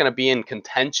they're not going to be in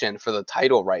contention for the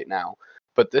title right now.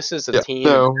 But this is a team.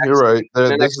 No, you're right. In the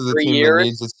This next is a 3 team that years.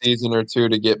 needs a season or two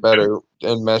to get better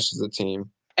and mesh as a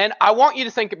team. And I want you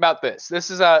to think about this.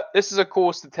 This is a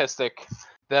cool statistic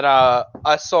that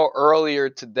I saw earlier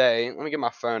today. Let me get my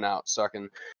phone out so I can,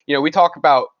 we talk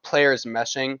about players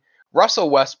meshing. Russell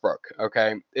Westbrook,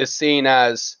 okay, is seen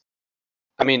as,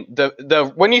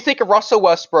 the when you think of Russell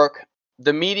Westbrook,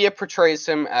 the media portrays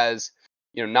him as,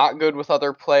 not good with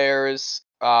other players,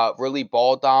 really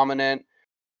ball dominant,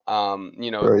 Right.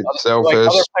 like other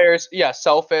Selfish. players, yeah,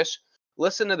 selfish.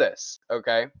 Listen to this,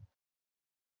 okay?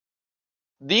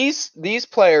 These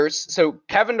players, so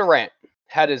Kevin Durant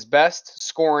had his best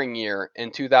scoring year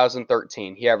in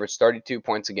 2013. He averaged 32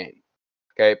 points a game.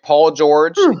 Okay, Paul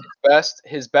George,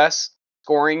 his best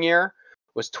scoring year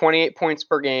was 28 points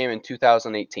per game in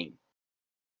 2018.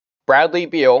 Bradley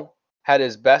Beal had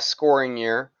his best scoring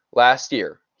year last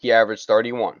year. He averaged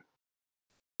 31.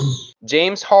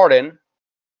 James Harden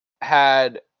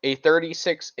had a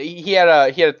 36 he had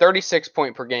a 36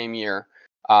 point per game year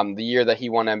the year that he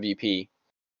won MVP.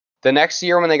 The next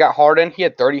year when they got Harden, he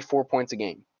had 34 points a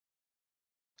game.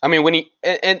 I mean, when he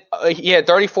had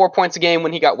 34 points a game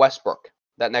when he got Westbrook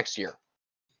that next year.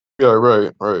 Yeah,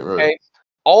 right. Okay,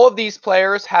 all of these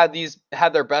players had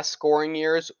their best scoring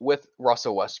years with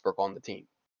Russell Westbrook on the team.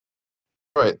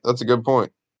 Right, that's a good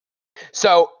point.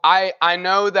 So I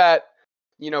know that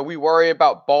we worry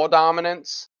about ball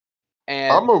dominance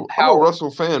and I'm a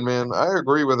Russell fan, man. I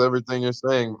agree with everything you're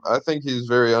saying. I think he's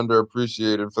very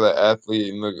underappreciated for that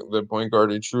athlete and the point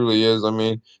guard he truly is. I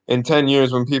mean, in 10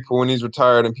 years when he's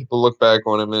retired and people look back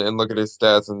on him and look at his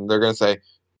stats and they're gonna say,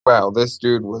 wow, this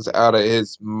dude was out of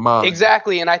his mind.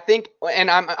 Exactly. And I think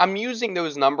I'm using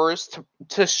those numbers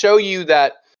to show you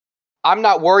that I'm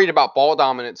not worried about ball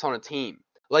dominance on a team.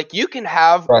 Like you can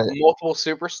have multiple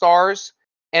superstars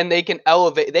and they can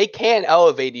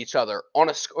elevate each other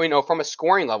on from a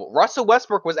scoring level. Russell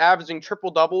Westbrook was averaging triple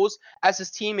doubles as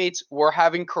his teammates were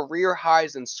having career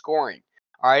highs in scoring.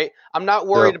 All right. I'm not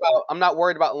worried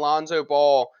about Lonzo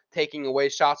Ball taking away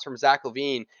shots from Zach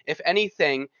LaVine. If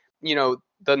anything,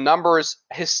 the numbers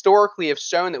historically have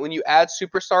shown that when you add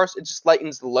superstars, it just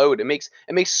lightens the load. It makes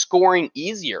scoring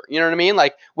easier. You know what I mean?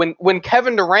 Like when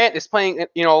Kevin Durant is playing,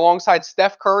 alongside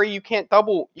Steph Curry, you can't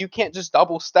just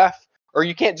double Steph, or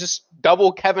you can't just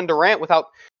double Kevin Durant without,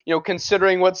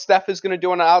 considering what Steph is going to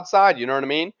do on the outside. You know what I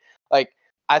mean? Like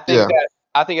I think that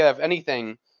if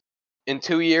anything, in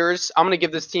 2 years, I'm going to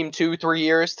give this team 2-3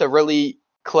 years to really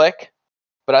click.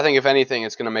 But I think if anything,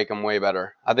 it's going to make them way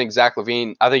better. I think Zach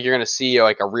LaVine. I think you're going to see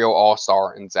like a real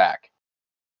all-star in Zach.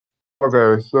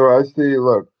 Okay, so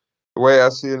look, the way I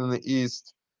see it in the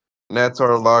East, Nets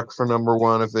are a lock for number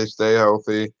one if they stay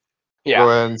healthy. Yeah.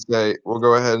 We'll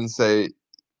go ahead and say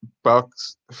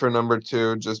Bucks for number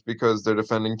two, just because they're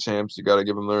defending champs. You got to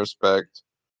give them the respect.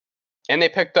 And they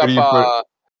picked up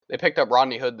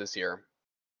Rodney Hood this year.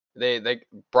 They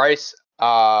Bryce,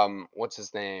 what's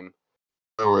his name?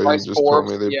 No way, you Bryce just told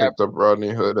Forbes, me they yeah. picked up Rodney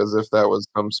Hood as if that was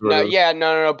some sort No, of. yeah,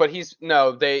 no. But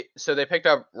they picked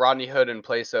up Rodney Hood in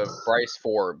place of Bryce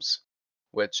Forbes,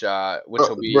 which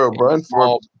will be Bro, a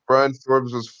small Brian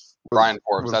Forbes Brian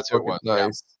Forbes. was That's who it fucking was. Yeah.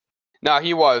 nice. No,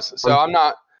 he was. So I'm,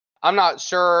 I'm not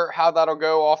sure how that'll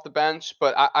go off the bench,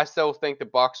 but I still think the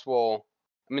Bucks will.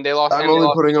 I mean, they lost I'm and they only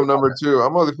lost putting PJ him number Tucker. 2.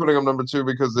 I'm only putting him number 2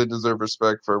 because they deserve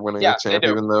respect for winning the Yeah, they champ,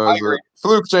 do. even though I it's a agree.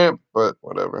 fluke champ. But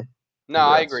whatever. No,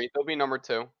 I Congrats. agree. They'll be number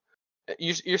 2.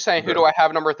 You're saying who Okay. do I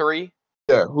have number 3?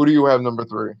 Yeah. Who do you have number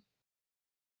 3?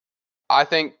 I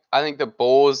think the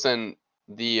Bulls and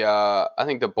I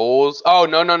think the Bulls. Oh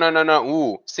no.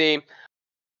 Ooh, see,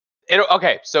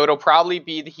 so it'll probably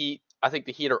be the Heat. I think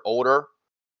the Heat are older,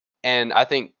 and I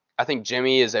think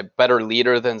Jimmy is a better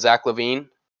leader than Zach LaVine.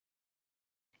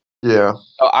 Yeah.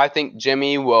 So I think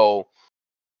Jimmy will.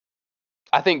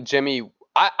 I think Jimmy.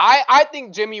 I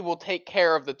think Jimmy will take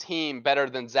care of the team better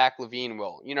than Zach LaVine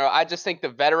will. You know, I just think the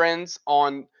veterans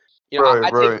on. You know,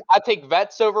 Right. Right. I take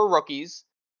vets over rookies,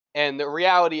 and the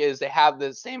reality is they have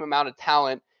the same amount of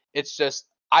talent. It's just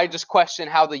I just question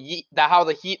how the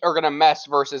Heat are gonna mesh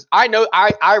versus. I know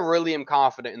I really am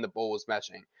confident in the Bulls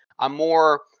meshing. I'm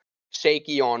more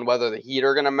shaky on whether the Heat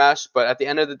are gonna mesh, but at the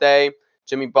end of the day,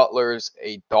 Jimmy Butler's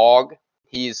a dog.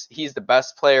 He's the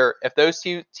best player. If those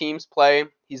two teams play,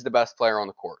 he's the best player on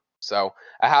the court. So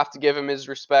I have to give him his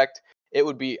respect. It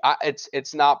would be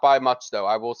it's not by much though.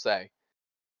 I will say.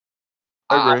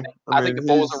 I agree. I think the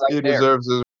Bulls are right he there. deserves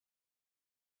his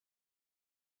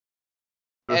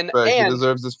respect. He And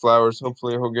deserves his flowers.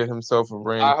 Hopefully, he'll get himself a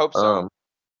ring. I hope so.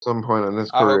 Some point in his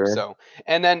I hope career. so.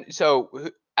 And then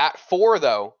at 4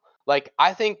 though, like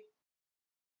I think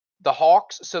the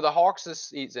Hawks. So the Hawks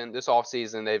this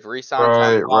offseason, they've re-signed John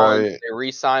Right. Collins, Right. they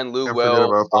re-signed Lou Can't forget Will,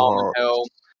 about the Solomon Hawks. Hill,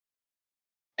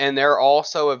 and they're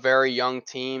also a very young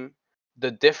team.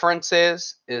 The difference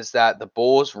is that the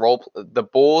Bulls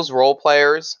role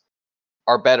players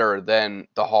are better than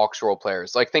the Hawks role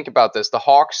players. Like think about this. The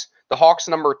Hawks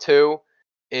number 2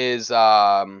 is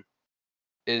John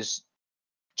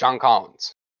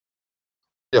Collins.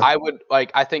 Yeah.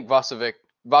 I think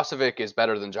Vucevic is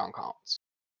better than John Collins.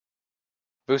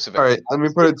 Vucevic. All right. Let me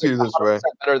put it to you this way. 100%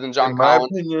 better than John In my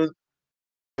Collins.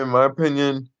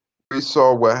 opinion, we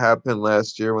saw what happened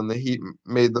last year when the Heat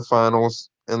made the finals,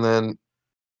 and then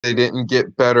they didn't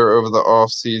get better over the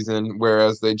offseason,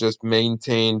 whereas they just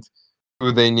maintained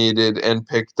who they needed and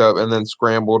picked up and then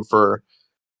scrambled for,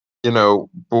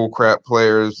 bullcrap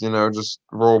players, just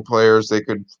any role players they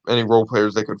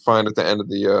could find at the end of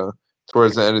the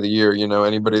towards the end of the year,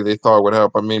 anybody they thought would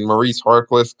help. I mean, Maurice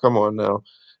Harkless, come on now.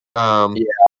 Um,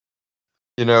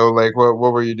 Yeah. like what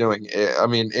were you doing? I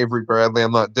mean, Avery Bradley.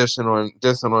 I'm not dissing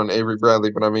on Avery Bradley,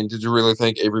 but I mean, did you really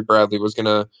think Avery Bradley was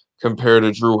gonna compare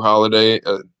to Drew Holiday?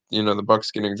 The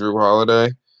Bucks getting Drew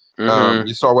Holiday. Mm-hmm.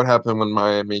 You saw what happened when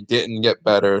Miami didn't get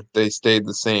better; they stayed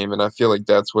the same, and I feel like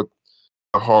that's what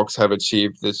the Hawks have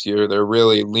achieved this year. They're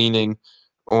really leaning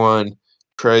on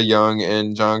Trae Young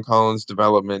and John Collins'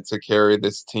 development to carry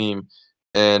this team,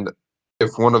 and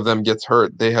if one of them gets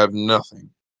hurt, they have nothing.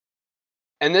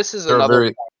 And this is They're another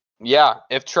very Yeah,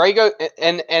 if Trey go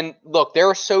and look,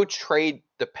 they're so trade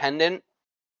dependent.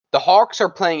 The Hawks are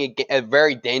playing a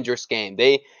very dangerous game.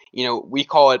 We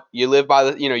call it you live by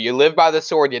the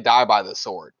sword, you die by the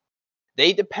sword.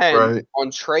 They depend right. on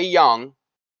Trae Young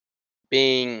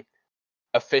being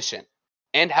efficient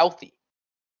and healthy.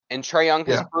 And Trae Young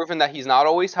has Yeah. proven that he's not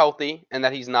always healthy and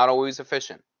that he's not always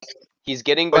efficient. He's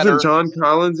getting Wasn't better. John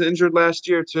Collins injured last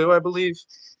year too, I believe?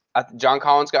 John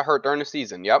Collins got hurt during the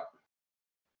season. Yep.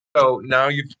 So now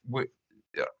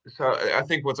yeah. So I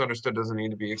think what's understood doesn't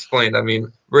need to be explained. I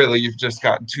mean, really, you've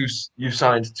signed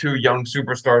two young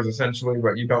superstars essentially,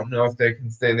 but you don't know if they can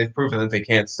stay. They've proven that they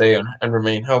can't stay and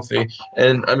remain healthy.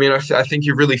 And I mean, I think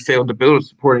you really failed to build a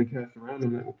supporting cast around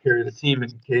them that will carry the team in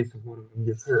case of one of them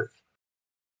gets hurt.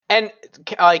 And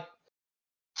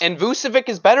Vucevic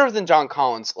is better than John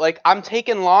Collins. Like I'm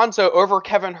taking Lonzo over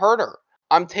Kevin Huerter.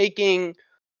 I'm taking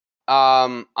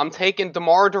DeMar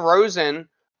DeRozan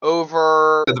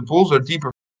over. The Bulls are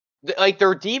deeper. Like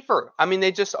they're deeper. I mean,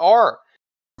 they just are.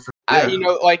 Yeah.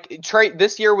 Trae.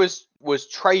 This year was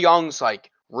Trae Young's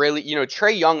like really.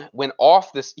 Trae Young went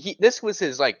off this. This was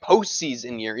his like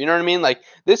postseason year. You know what I mean? Like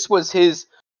this was his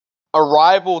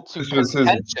arrival to This was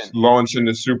contention. his launch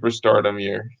into superstardom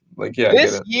year. Like, yeah,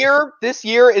 This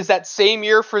year is that same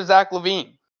year for Zach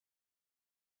LaVine.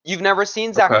 You've never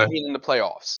seen Zach LaVine in the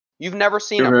playoffs. You've never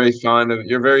seen him.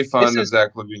 You're very fond of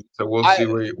Zach LaVine, so we'll see.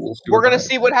 We're gonna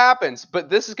see what happens, but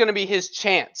this is gonna be his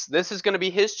chance. This is gonna be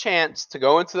his chance to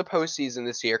go into the postseason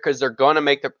this year because they're going to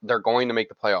make the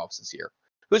playoffs this year.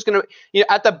 who's going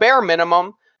to, at the bare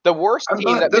minimum, the worst I'm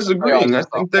team not that makes the playoffs disagreeing. I is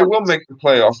the think they will Hornets. make the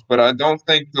playoffs, but I don't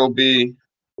think they'll be.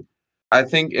 I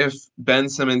think if Ben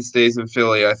Simmons stays in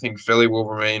Philly, I think Philly will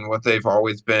remain what they've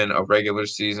always been, a regular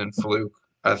season fluke.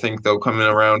 I think they'll come in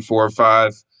around 4 or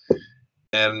 5,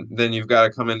 and then you got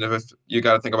to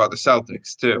think about the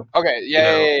Celtics too. Okay,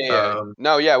 yeah.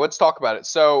 No, yeah, let's talk about it.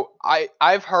 So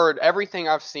I've heard everything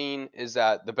I've seen is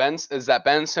that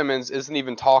Ben Simmons isn't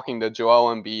even talking to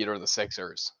Joel Embiid or the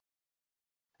Sixers.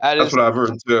 That That's is what I've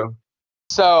heard too.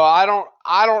 so I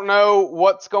don't know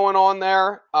what's going on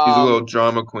there. He's a little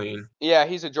drama queen. Yeah,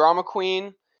 he's a drama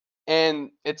queen,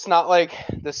 and it's not like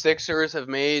the Sixers have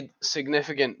made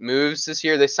significant moves this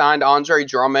year. They signed Andre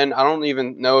Drummond. I don't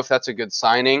even know if that's a good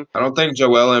signing. I don't think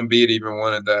Joel Embiid even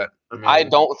wanted that. I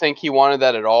don't think he wanted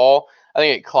that at all. I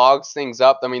think it clogs things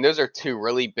up. I mean, those are two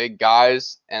really big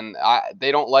guys, and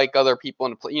they don't like other people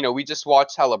in the play. We just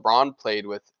watched how LeBron played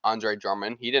with Andre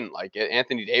Drummond. He didn't like it.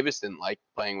 Anthony Davis didn't like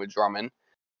playing with Drummond.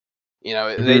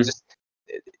 They just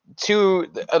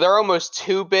they're almost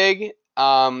too big.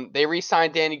 They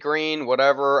re-signed Danny Green,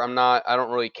 whatever. I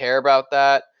don't really care about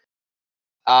that.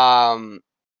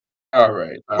 All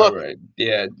right.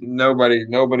 Yeah,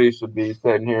 nobody should be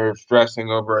sitting here stressing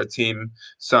over a team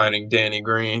signing Danny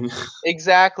Green.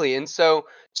 Exactly. And so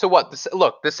what?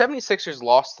 Look, the 76ers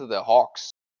lost to the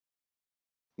Hawks.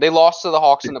 They lost to the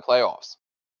Hawks in the playoffs.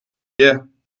 Yeah.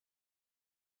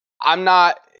 I'm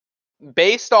not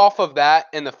based off of that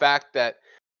and the fact that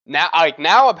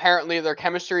now apparently their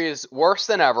chemistry is worse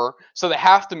than ever, so they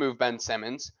have to move Ben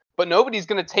Simmons. But nobody's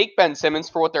going to take Ben Simmons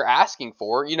for what they're asking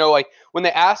for. Like when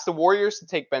they asked the Warriors to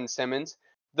take Ben Simmons,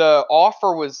 the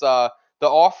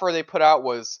offer they put out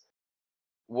was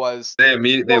they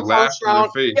laughed in their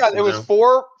face. Yeah, it was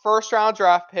 4 first-round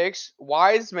draft picks,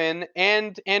 Wiseman,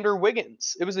 and Andrew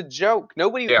Wiggins. It was a joke.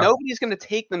 Nobody's going to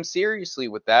take them seriously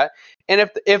with that. And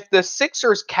if the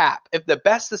Sixers if the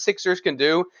best the Sixers can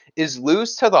do is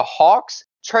lose to the Hawks,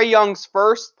 Trae Young's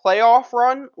first playoff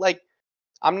run, like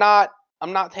I'm not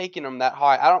taking them that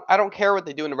high. I don't care what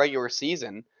they do in the regular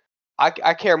season.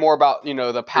 I care more about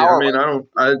the power.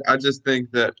 I just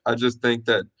think that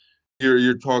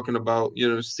you're talking about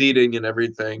seeding and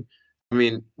everything. I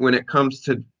mean, when it comes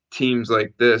to teams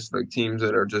like this, like teams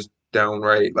that are just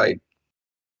downright like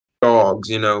dogs,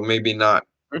 maybe not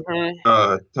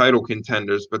title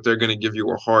contenders, but they're going to give you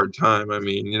a hard time. I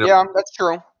mean, yeah, that's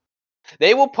true.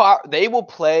 They will play. You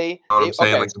know what I'm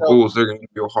saying? Like the Bulls, they're going to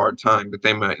give you a hard time, but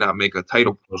they might not make a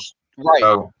title push.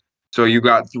 Right. So you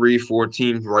got 3-4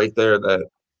 teams right there that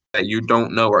you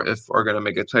don't know if are going to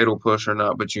make a title push or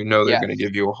not, but they're going to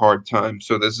give you a hard time.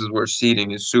 So this is where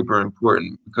seeding is super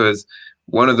important, because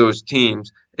one of those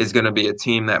teams is going to be a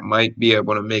team that might be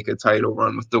able to make a title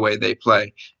run with the way they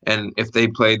play. And if they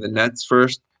play the Nets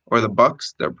first or the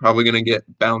Bucks, they're probably going to get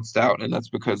bounced out, and that's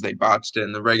because they botched it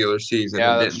in the regular season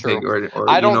and didn't take or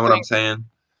I don't know what I'm saying?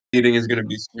 Seeding is going to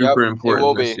be super important it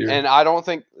will this be. year. And I don't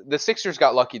think the Sixers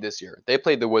got lucky this year. They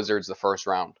played the Wizards the first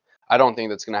round. I don't think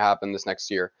that's going to happen this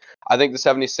next year. I think the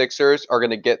 76ers are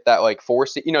going to get that like 4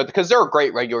 seed, because they're a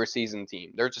great regular season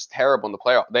team. They're just terrible in the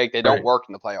playoffs. They don't work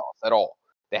in the playoffs at all.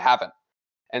 They haven't.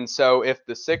 And so if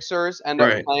the Sixers end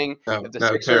up playing, if the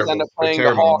Sixers end up playing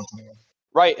the Hawks,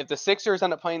 if the Sixers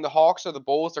end up playing the Hawks or the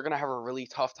Bulls, they're going to have a really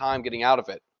tough time getting out of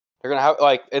it. They're going to have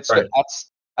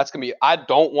that's going to be. I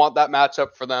don't want that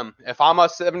matchup for them. If I'm a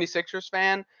 76ers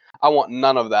fan, I want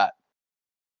none of that.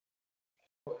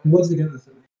 What's again the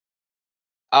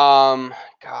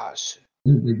Gosh.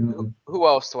 Who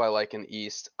else do I like in the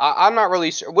East? I'm not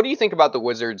really sure. What do you think about the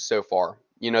Wizards so far?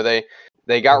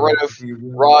 They got rid of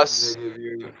Russ.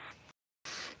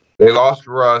 They lost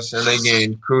Russ and they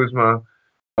gained Kuzma,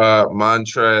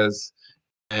 Montrez,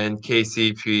 and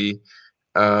KCP.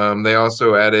 They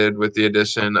also added with the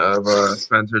addition of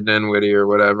Spencer Dinwiddie or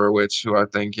whatever, who I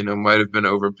think might have been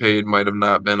overpaid, might have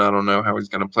not been. I don't know how he's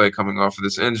going to play coming off of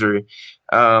this injury.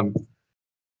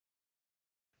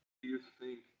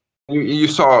 You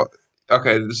saw.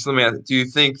 Okay, just let me ask. Do you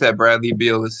think that Bradley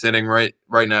Beal is sitting right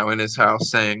now in his house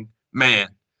saying, "Man,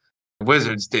 the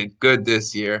Wizards did good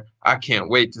this year. I can't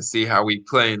wait to see how we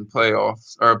play in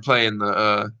playoffs or play in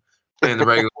the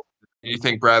regular." Do you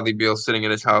think Bradley Beal's sitting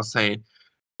in his house saying,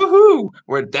 "Woohoo!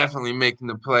 We're definitely making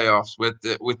the playoffs with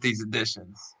these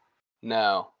additions"?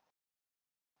 No,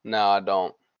 I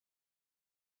don't.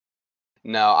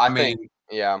 No, I think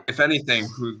yeah. If anything,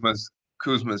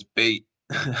 Kuzma's bait.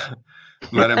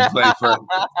 Let him play for.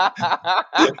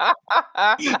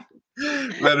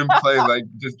 Let him play. Like,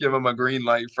 just give him a green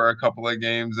light for a couple of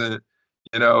games, and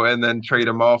and then trade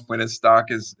him off when his stock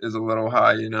is a little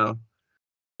high. You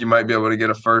might be able to get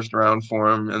a first round for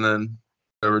him, and then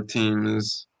whatever team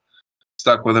is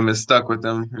stuck with him is stuck with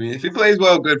him. I mean, if he plays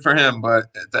well, good for him. But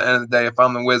at the end of the day, if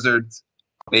I'm the Wizards,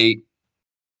 bait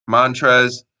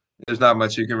Montrez, there's not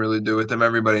much you can really do with him.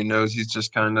 Everybody knows he's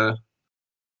just kind of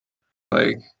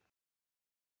like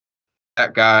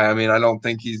that guy. I mean, I don't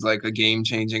think he's like a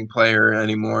game-changing player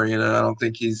anymore. You know, I don't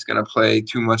think he's gonna play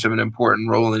too much of an important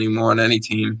role anymore on any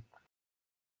team.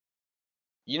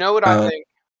 You know what I think?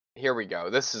 Here we go.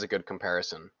 This is a good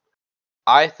comparison.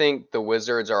 I think the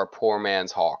Wizards are a poor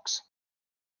man's Hawks.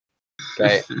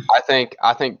 Okay,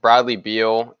 I think Bradley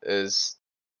Beal is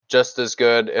just as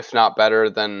good, if not better,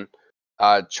 than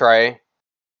Trey.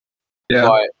 Yeah.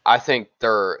 But I think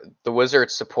the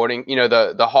Wizards supporting. You know,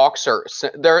 the Hawks are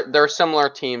they're similar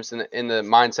teams in the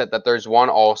mindset that there's one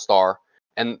All-Star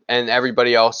and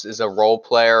everybody else is a role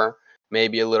player,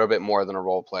 maybe a little bit more than a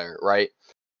role player, right?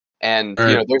 And Right.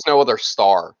 you know, there's no other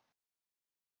star.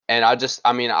 And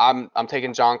I mean, I'm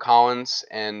taking John Collins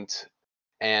and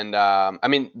I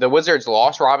mean, the Wizards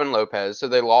lost Robin Lopez, so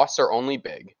they lost their only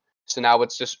big. So now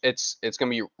it's gonna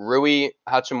be Rui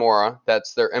Hachimura.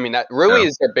 That's their. I mean, that Rui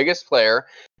is their biggest player,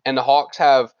 and the Hawks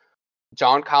have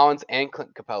John Collins and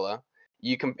Clint Capella.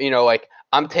 You can, you know, like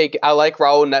I like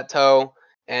Raul Neto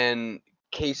and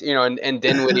Case, you know, and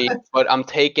Dinwiddie, but I'm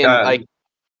taking like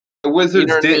the Wizards you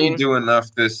know what I didn't mean? do enough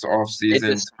this It offseason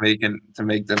just to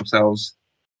make themselves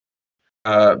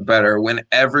better. When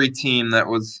every team that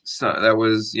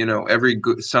was you know every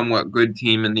somewhat good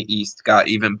team in the East got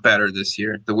even better this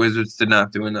year, the Wizards did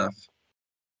not do enough.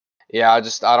 yeah, I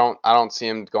don't see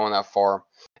him going that far.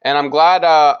 And I'm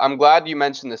glad you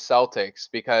mentioned the Celtics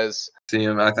because See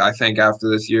him. I think after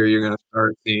this year, you're going to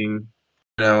start seeing,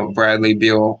 you know, Bradley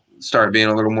Beal start being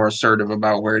a little more assertive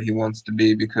about where he wants to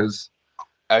be because,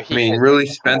 I he mean, can really,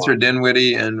 do Spencer more.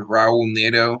 Dinwiddie and Raul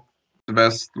Neto, the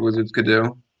best the Wizards could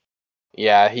do.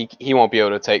 Yeah, he won't be able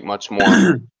to take much more.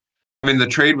 I mean, the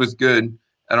trade was good.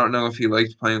 I don't know if he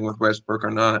likes playing with Westbrook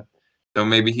or not. So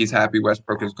maybe he's happy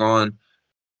Westbrook is gone.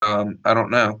 I don't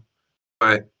know.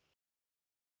 But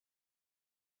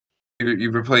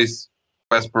you replace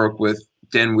Westbrook with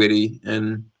Dinwiddie,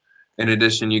 and in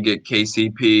addition, you get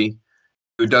KCP,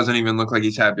 who doesn't even look like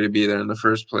he's happy to be there in the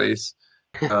first place.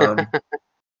 Um,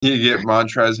 you get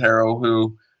Montrezl Harrell,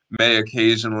 who may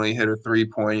occasionally hit a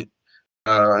 3-point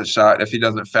shot if he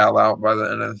doesn't foul out by the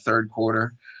end of the third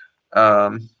quarter.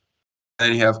 Then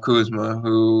you have Kuzma,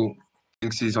 who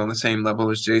thinks he's on the same level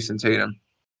as Jason Tatum.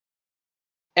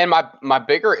 And my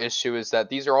bigger issue is that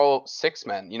these are all six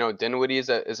men. You know, Dinwiddie is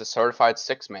a certified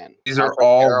six man. These are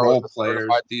all role players.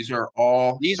 These are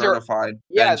Certified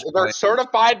yeah, bench they're players.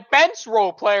 certified bench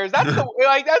role players. That's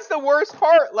the worst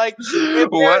part. Like,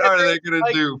 what are they gonna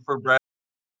do for Brad?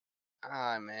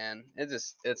 Ah, man,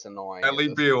 it's annoying.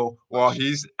 Bradley Beal, while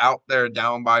he's out there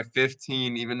down by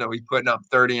 15, even though he's putting up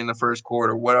 30 in the first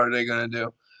quarter, what are they gonna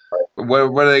do? What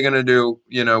are they gonna do?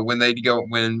 You know, when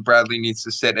Bradley needs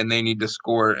to sit and they need to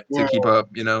score to keep up.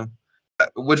 You know,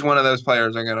 which one of those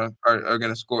players are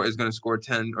gonna score is gonna score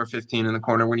 10 or 15 in the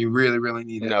corner when you really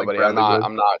need it? Nobody. Like Bradley would.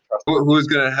 I'm not trusting. Who's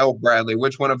gonna help Bradley?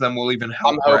 Which one of them will even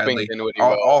help I'm hoping Bradley? Dinwiddie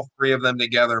will. All three of them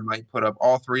together might put up.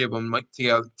 All three of them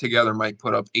together might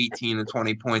put up 18 and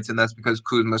 20 points, and that's because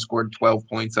Kuzma scored 12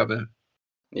 points of it.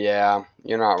 Yeah,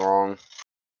 you're not wrong.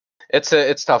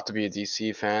 It's tough to be a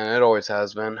DC fan. It always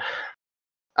has been.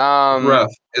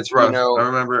 Rough. It's rough. You know,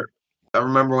 I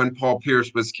remember when Paul Pierce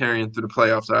was carrying through the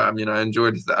playoffs. I mean, I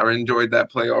enjoyed that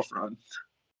playoff run.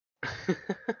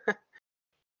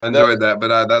 I enjoyed that,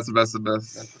 but that's the best of the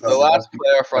best. The last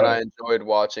playoff run I enjoyed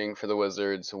watching for the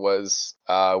Wizards was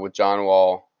with John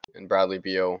Wall and Bradley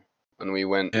Beal when we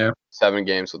went 7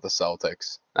 games with the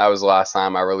Celtics. That was the last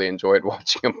time I really enjoyed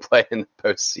watching them play in the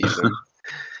postseason.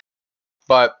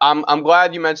 But I'm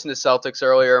glad you mentioned the Celtics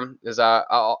earlier, because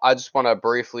I just want to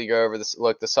briefly go over this.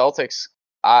 Look, the Celtics.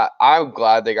 I'm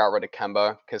glad they got rid of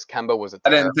Kemba because Kemba was I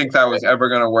didn't think that was ever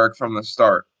going to work from the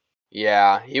start.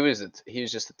 Yeah, he was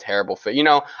just a terrible fit. You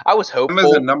know, I was hopeful.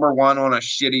 Kemba's a number one on a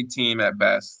shitty team at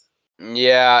best.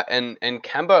 Yeah, and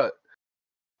Kemba,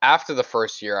 after the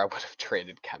first year, I would have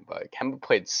traded Kemba. Kemba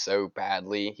played so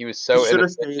badly. He was so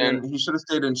inefficient. He should have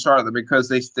stayed in Charlotte because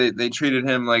they treated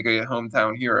him like a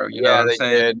hometown hero. You know what I'm they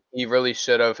saying? did. He really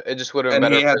should have. It just would have been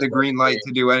And better. he had the green light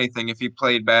to do anything. If he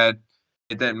played bad,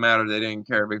 it didn't matter. They didn't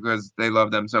care because they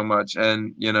loved him so much.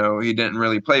 And, you know, he didn't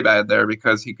really play bad there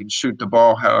because he could shoot the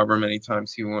ball however many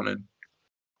times he wanted.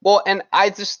 Well, and I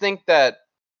just think that,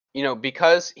 you know,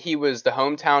 because he was the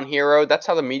hometown hero, that's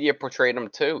how the media portrayed him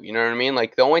too. You know what I mean?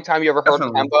 Like, the only time you ever heard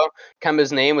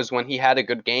Kemba's name was when he had a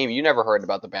good game. You never heard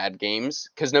about the bad games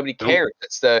because nobody cared.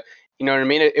 It's you know what I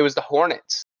mean? It was the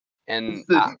Hornets. And It's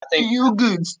the I think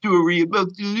feel-good story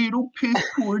about the little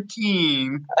piss-poor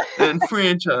team and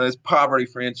poverty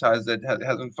franchise that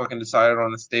hasn't fucking decided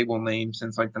on a stable name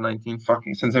since like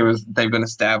they've been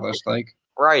established. Like,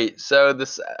 right. So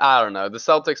I don't know. The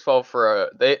Celtics fell for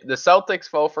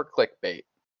clickbait.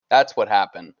 That's what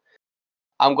happened.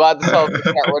 I'm glad the Celtics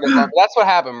got rid of him. That's what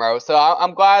happened, bro. So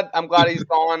I'm glad he's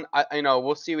gone.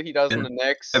 We'll see what he does in the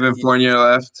Knicks. Evan Fournier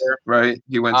left, right?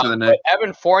 He went to the But Knicks.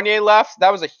 Evan Fournier left.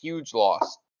 That was a huge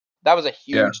loss. That was a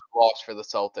Yeah. huge loss for the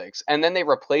Celtics. And then they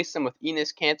replaced him with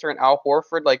Enes Kanter and Al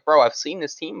Horford. Like, bro, I've seen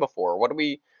this team before. What are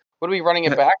we running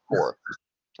it back for?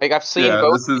 Like, I've seen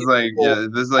both. This is like on the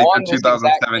this exact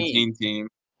 2017 team.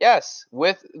 Yes,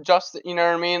 with Justin. You know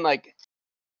what I mean? Like,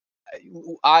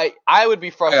 I would be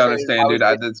frustrated. I understand, dude.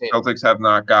 The Celtics have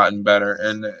not gotten better,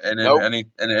 and Nope.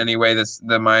 in any way,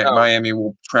 Miami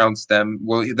will trounce them.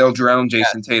 They'll drown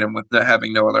Jason Tatum with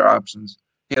having no other options.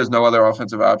 He has no other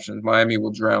offensive options. Miami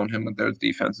will drown him with those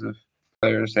defensive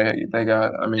players they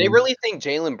got. I mean, they really think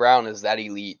Jaylen Brown is that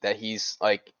elite that he's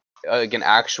like an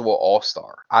actual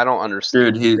all-star. I don't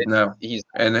understand. Dude, and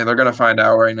they're gonna find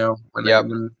out right now. They're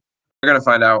gonna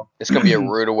find out. It's gonna be a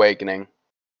rude awakening.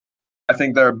 I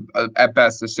think they're at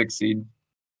best a 6 seed.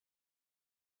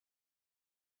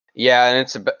 Yeah, and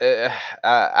it's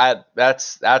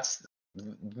that's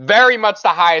very much the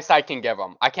highest I can give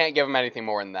them. I can't give them anything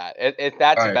more than that.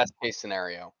 That's a best case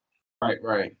scenario.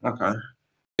 Right. Okay.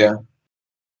 Yeah.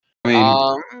 I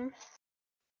mean,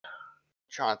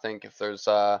 trying to think if there's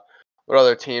what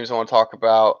other teams I want to talk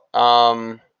about.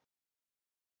 So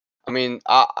did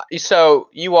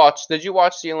you watch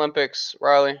the Olympics,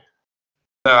 Riley?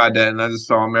 No, I didn't. I just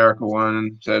saw America won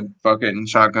and said fuck it and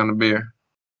shotgun a beer.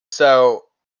 So,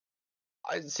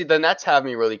 the Nets have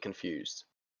me really confused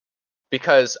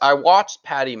because I watched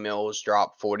Patty Mills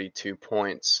drop 42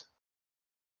 points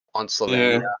on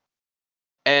Slovenia,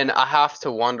 and I have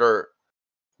to wonder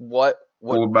what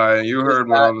fooled by it. You heard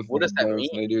what does that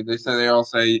mean? They do. They all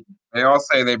say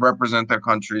they represent their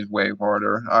countries way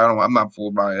harder. I'm not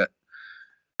fooled by it.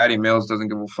 Patty Mills doesn't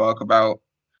give a fuck about.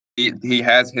 He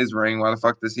has his ring. Why the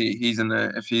fuck does he's in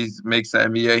the if he makes the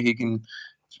NBA, he can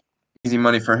easy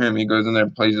money for him. He goes in there,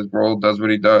 plays his role, does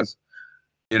what he does.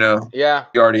 You know? Yeah.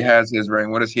 He already has his ring.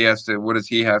 What does he have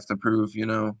to prove, you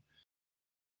know?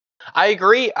 I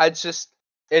agree. It's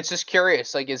just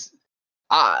curious. Like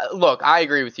look, I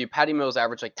agree with you. Patty Mills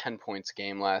averaged like 10 points a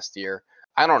game last year.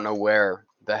 I don't know where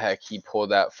the heck he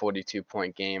pulled that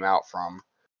 42-point game out from.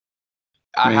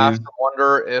 I have to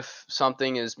wonder if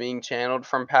something is being channeled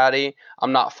from Patty.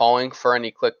 I'm not falling for any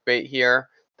clickbait here.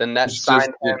 The Nets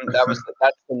signed him. That's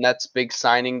the Nets' big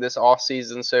signing this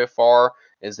offseason so far.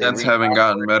 Nets haven't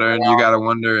gotten better, and you gotta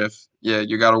wonder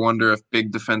if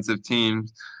big defensive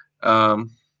teams,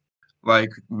 like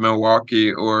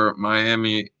Milwaukee or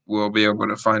Miami, will be able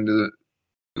to find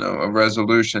a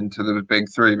resolution to the big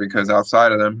three. Because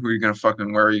outside of them, who are you gonna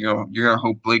fucking where are you going? You're gonna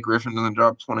hope Blake Griffin doesn't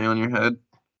drop 20 on your head.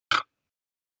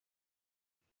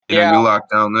 You lock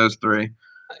down those three.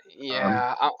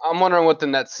 Yeah, I'm wondering what the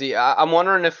Nets see. I'm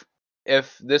wondering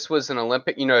if this was an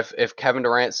Olympic, if Kevin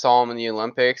Durant saw him in the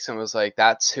Olympics and was like,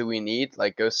 "That's who we need,"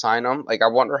 like go sign him. Like I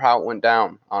wonder how it went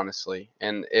down, honestly,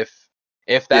 and if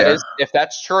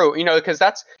that's true, because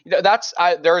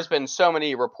there has been so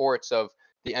many reports of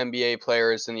the NBA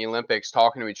players in the Olympics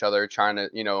talking to each other, trying to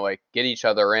like get each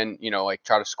other in, like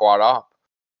try to squad up.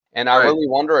 And I really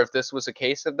wonder if this was a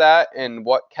case of that and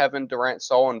what Kevin Durant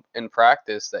saw in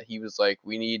practice that he was like,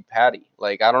 we need Patty.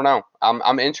 Like, I don't know.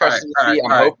 I'm interested to see.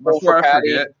 I'm hopeful for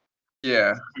Patty.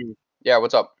 Yeah,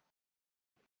 what's up?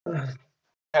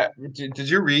 Did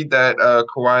you read that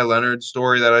Kawhi Leonard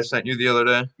story that I sent you the other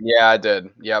day? Yeah, I did.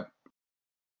 Yep.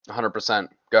 100%.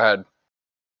 Go ahead.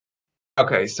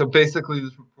 Okay, so basically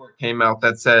this report came out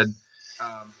that said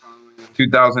following the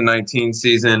 2019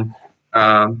 season,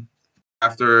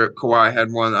 after Kawhi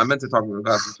had won, I meant to talk about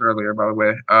this earlier, by the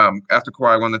way. After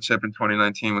Kawhi won the chip in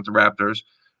 2019 with the Raptors,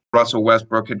 Russell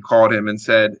Westbrook had called him and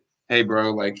said, "Hey,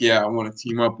 bro, like, yeah, I want to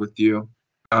team up with you."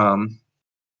 And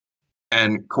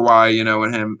Kawhi,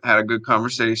 and him had a good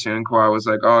conversation. Kawhi was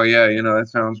like, "Oh yeah, that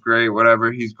sounds great. Whatever.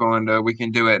 We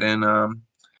can do it in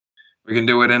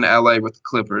LA with the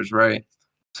Clippers, right?"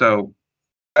 So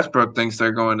Westbrook thinks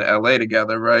they're going to LA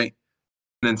together, right?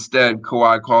 And instead,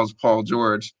 Kawhi calls Paul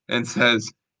George and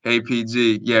says, "Hey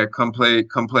PG, yeah, come play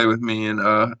with me in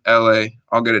LA.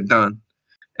 I'll get it done."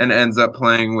 And ends up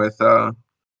playing with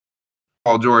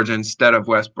Paul George instead of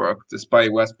Westbrook,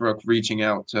 despite Westbrook reaching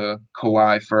out to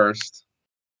Kawhi first.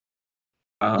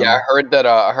 Yeah,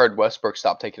 I heard Westbrook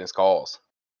stopped taking his calls.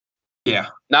 Yeah.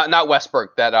 Not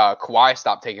Westbrook, that Kawhi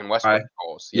stopped taking Westbrook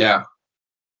calls. Yeah.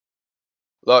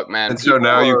 Look, man. And so People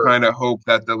now you are. kind of hope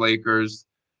that the Lakers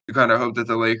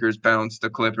bounce the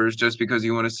Clippers just because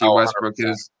you want to see Oh, Westbrook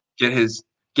 100%. get his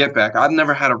get back. I've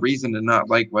never had a reason to not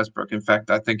like Westbrook. In fact,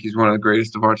 I think he's one of the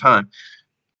greatest of our time.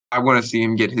 I want to see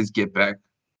him get his get back,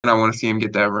 and I want to see him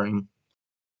get that ring.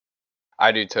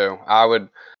 I do too. I would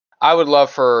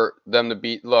love for them to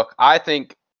beat. Look, I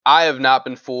think I have not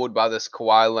been fooled by this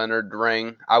Kawhi Leonard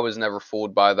ring. I was never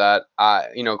fooled by that.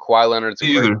 Kawhi Leonard's a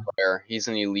Me great either. player. He's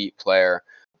an elite player,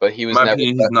 but he In was my never.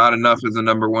 opinion, he's not enough as a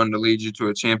number one to lead you to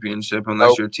a championship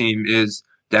unless Nope. your team is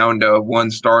down to one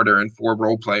starter and 4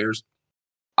 role players.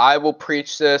 I will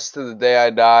preach this to the day I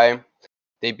die.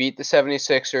 They beat the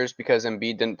 76ers because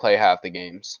Embiid didn't play half the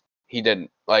games. He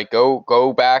didn't. Like,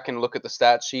 go back and look at the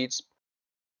stat sheets.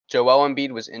 Joel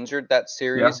Embiid was injured that Yeah,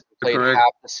 series, played correct.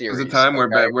 half the There was a series. time where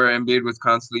Okay? where Embiid was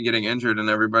constantly getting injured, and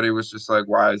everybody was just like,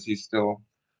 "Why is he still?"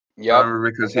 I Yep.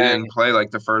 remember because he And didn't play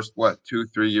like the first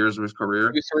 2-3 years of his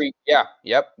career. 2-3, yeah,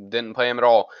 yep, didn't play him at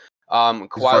all. He's Kawhi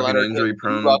fucking Leonard hit injury the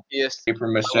prone, luckiest. paper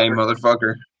mache Kawhi Leonard,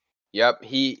 motherfucker. yep,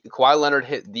 Kawhi Leonard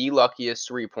hit the luckiest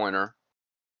 3-pointer,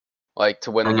 like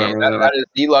to win I the game. remember That that. is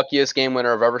the luckiest game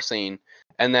winner I've ever seen.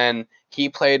 And then he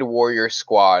played Warriors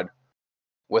squad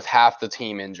with half the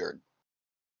team injured.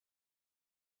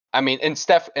 I mean, and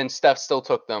Steph still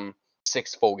took them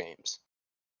 6 full games.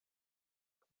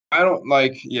 I don't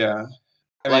like, yeah.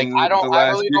 I Like mean, I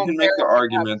really you don't can care make the what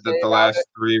you have to argument that say the about it. last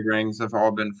 3 rings have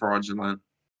all been fraudulent.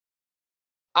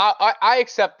 I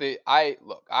accept I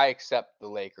accept the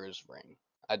Lakers ring.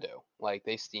 I do. Like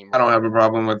they I don't steamroll. have a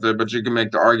problem with it, but you can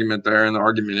make the argument there, and the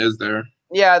argument is there.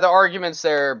 Yeah, the argument's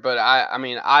there, but I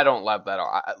mean, I don't love that.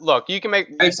 Look, you can make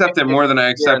I accept it more than I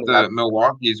here accept and the left.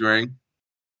 Milwaukee's ring.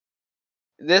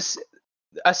 This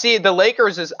I see the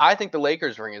Lakers is I think the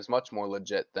Lakers ring is much more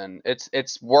legit than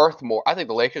it's worth more. I think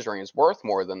the Lakers ring is worth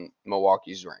more than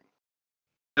Milwaukee's ring.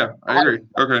 Yeah, I agree.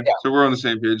 Okay, Yeah. so we're on the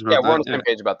same page Yeah, about we're on that. the Yeah, same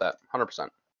page about that. 100%.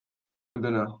 good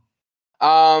to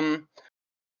know.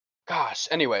 Gosh,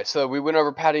 anyway, so we went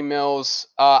over Patty Mills.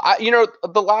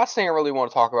 The last thing I really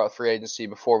want to talk about free agency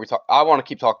before we talk, I want to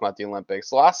keep talking about the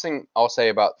Olympics. The last thing I'll say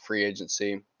about free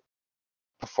agency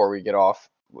before we get off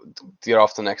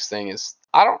the next thing is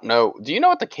I don't know. Do you know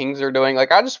what the Kings are doing?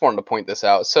 Like, I just wanted to point this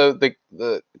out. So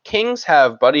the Kings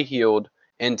have Buddy Hield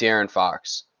and De'Aaron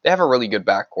Fox. They have a really good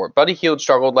backcourt. Buddy Hield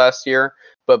struggled last year,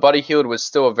 but Buddy Hield was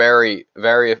still a very,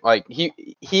 very like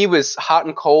he was hot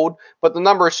and cold, but the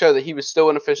numbers show that he was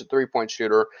still an efficient 3-point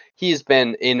shooter. He's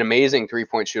been an amazing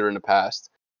 3-point shooter in the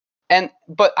past.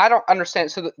 But I don't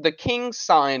understand. So the Kings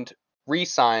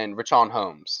re-signed Richaun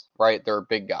Holmes, right? Their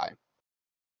big guy.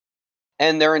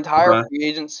 And their entire Okay. free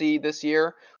agency this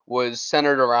year was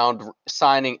centered around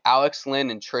signing Alex Lynn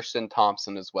and Tristan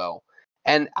Thompson as well.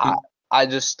 And I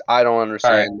don't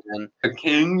understand, man. The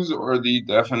Kings are the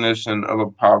definition of a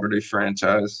poverty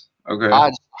franchise. Okay.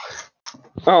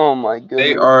 Oh my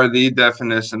They goodness. are the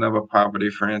definition of a poverty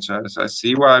franchise. I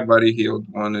see why Buddy Hield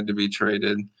wanted to be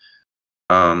traded.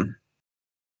 Or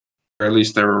at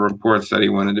least there were reports that he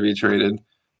wanted to be traded.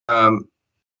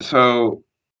 So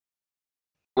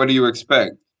what do you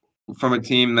expect from a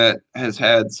team that has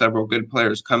had several good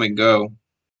players come and go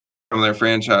from their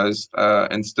franchise,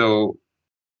 and still,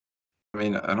 I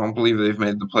mean, I don't believe they've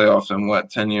made the playoffs in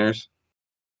 10 years?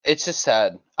 It's just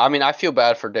sad. I mean, I feel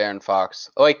bad for De'Aaron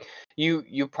Fox. Like you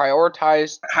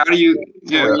prioritized How do you?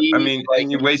 Yeah, I three mean, like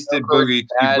and you wasted mediocre Boogie. You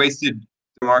bad. wasted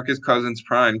DeMarcus Cousins'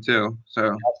 prime too.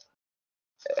 So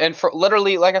And for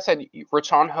literally, like I said,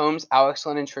 Richaun Holmes, Alex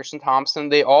Lynn, and Tristan Thompson,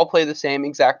 they all play the same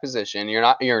exact position.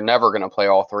 You're never gonna play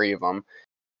all three of them,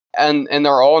 and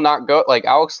they're all not good. Like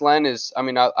Alex Lynn is, I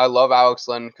mean, I love Alex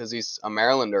Lynn because he's a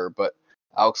Marylander, but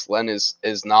Alex Lynn is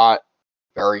not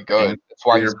very good. That's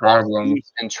why he's your problem.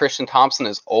 and Tristan Thompson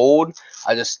is old.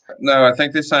 No, I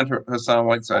think they signed Hassan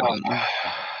Whiteside.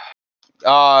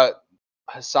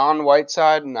 Hassan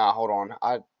Whiteside. Nah, hold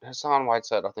on. Hassan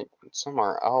Whiteside. I think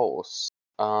somewhere else.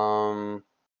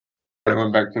 They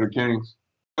went back to the Kings.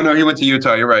 Oh no, he went to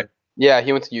Utah. You're right. Yeah,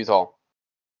 he went to Utah.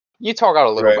 Utah got a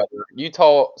little Right. better.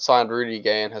 Utah signed Rudy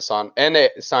Gay and Hassan, and they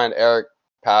signed Eric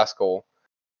Pascal.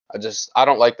 I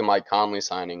don't like the Mike Conley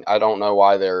signing. I don't know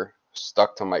why they're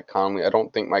stuck to Mike Conley. I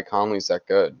don't think Mike Conley's that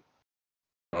good.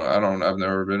 I've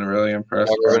never been really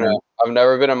impressed by him. I've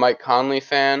never been a Mike Conley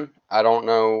fan. I don't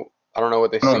know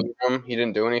what they see in him. He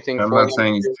didn't do anything I'm for not them.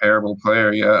 saying he's a terrible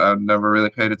player. Yeah, I've never really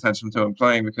paid attention to him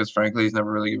playing because, frankly, he's never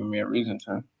really given me a reason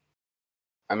to.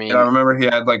 I mean, And I remember he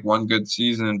had like one good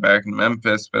season back in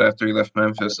Memphis, but after he left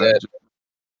Memphis,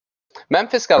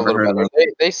 Memphis got a never little heard better.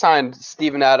 of They signed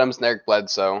Steven Adams and Eric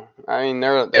Bledsoe. I mean, they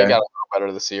Yeah. got a little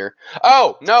better this year.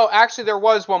 Oh no, actually, there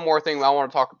was one more thing I want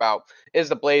to talk about is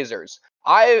the Blazers.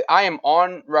 I am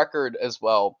on record as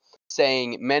well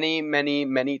saying many, many,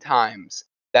 many times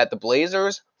that the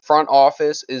Blazers front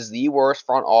office is the worst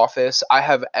front office I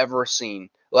have ever seen.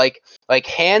 Like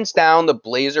hands down, the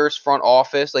Blazers front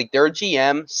office, like their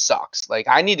GM sucks. Like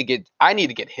I need to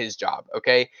get his job.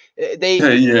 Okay,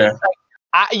 Yeah.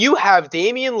 you have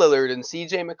Damian Lillard and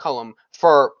CJ McCollum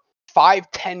for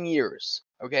 5-10 years.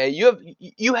 Okay,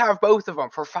 you have both of them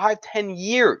for 5-10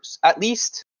 years at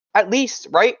least,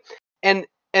 right? And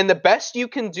the best you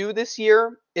can do this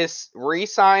year is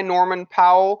re-sign Norman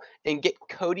Powell and get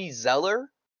Cody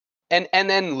Zeller, and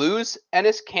then lose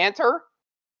Enes Kanter.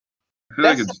 I feel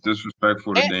like it's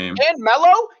disrespectful to Dame. And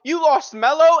Melo, you lost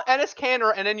Melo, Enes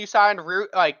Kanter, and then you signed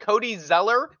Cody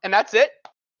Zeller, and that's it.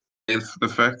 It's the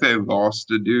fact they lost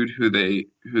a dude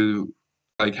who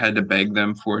had to beg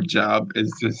them for a job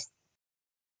is just.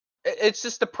 It's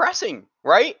just depressing,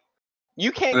 right?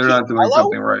 You can't. They're not doing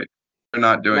something right. They're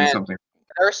not doing something.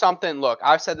 There's something. Look,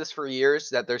 I've said this for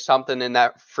years that there's something in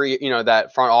that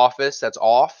that front office that's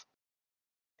off,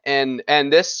 and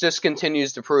this just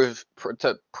continues to prove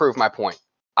my point.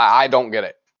 I don't get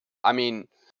it. I mean,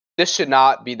 this should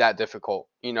not be that difficult,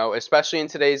 especially in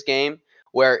today's game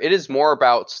where it is more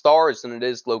about stars than it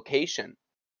is location.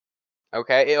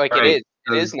 Okay, it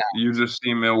is now. You just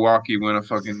see Milwaukee win a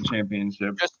fucking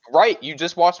championship. You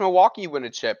just watched Milwaukee win a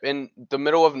chip in the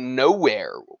middle of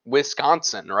nowhere,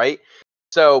 Wisconsin, right?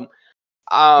 So,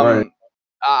 Right.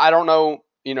 I don't know.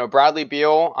 Bradley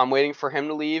Beal. I'm waiting for him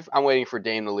to leave. I'm waiting for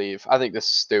Dame to leave. I think this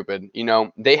is stupid.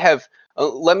 They have.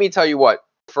 Let me tell you what.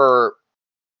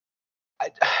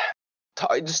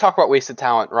 Just talk about wasted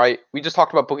talent, right? We just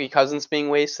talked about Boogie Cousins being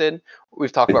wasted.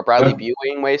 We've talked about Bradley Beal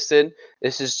being wasted.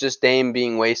 This is just Dame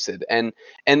being wasted, and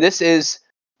this is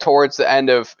towards the end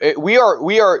of. We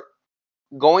are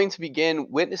going to begin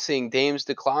witnessing Dame's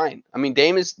decline. I mean,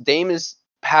 Dame is being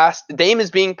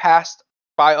passed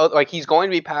by he's going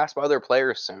to be passed by other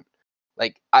players soon.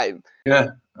 I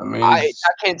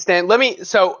can't stand.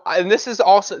 And this is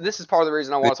part of the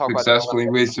reason I want to talk about. Successfully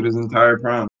wasted his entire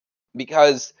prime.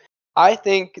 Because I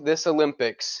think this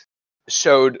Olympics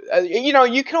showed,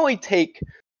 you can only take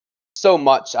so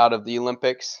much out of the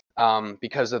Olympics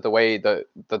because of the way the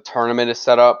tournament is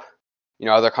set up.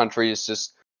 Other countries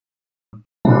just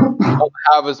don't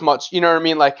have as much. You know what I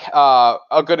mean?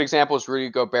 A good example is Rudy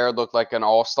Gobert looked like an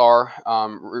all-star. I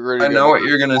know what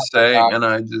you're gonna say, and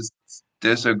I just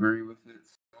disagree with it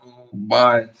so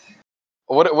much.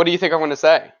 What do you think I'm gonna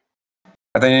say?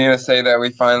 I think you're gonna say that we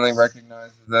finally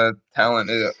recognize the talent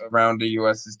around the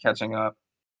U.S. is catching up.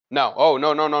 No. Oh,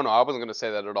 no. I wasn't gonna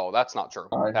say that at all. That's not true.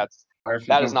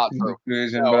 That is not true.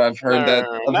 But I've heard that.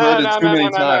 I've heard it too many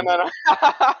times.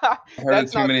 I've heard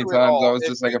it too many times. I was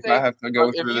just like, if I have to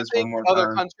go through this one more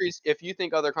time. If you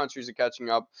think other countries are catching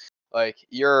up,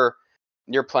 you're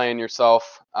playing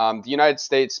yourself. The United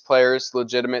States players,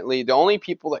 legitimately, the only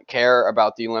people that care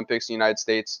about the Olympics in the United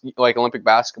States, like Olympic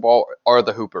basketball, are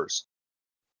the hoopers.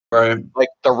 Right.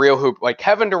 The real hoop.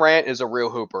 Kevin Durant is a real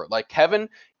hooper.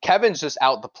 Kevin's just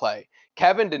out to play.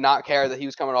 Kevin did not care that he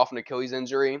was coming off an Achilles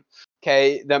injury.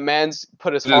 Okay, the man's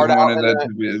put his heart out. He wanted that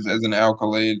to be as an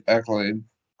accolade.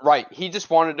 Right. He just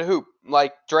wanted to hoop.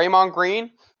 Draymond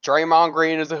Green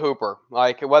is a hooper.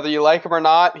 Whether you like him or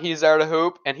not, he's there to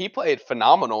hoop, and he played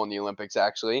phenomenal in the Olympics.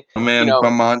 Actually,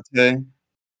 Bamonte.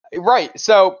 Right.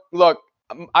 So look,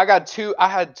 I had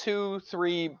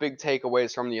 2-3 big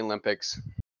takeaways from the Olympics.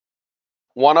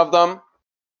 One of them,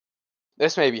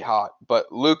 this may be hot,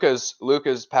 but Luka's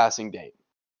passing Dame.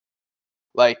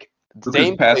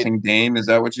 Luka's passing Dame. Is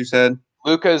that what you said?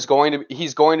 Luka's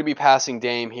he's going to be passing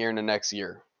Dame here in the next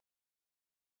year.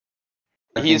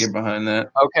 I can get behind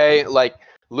that. Okay,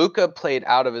 Luka played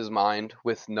out of his mind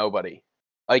with nobody.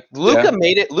 Luka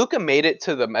made it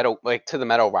to the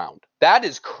medal round. That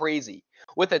is crazy.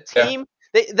 With a team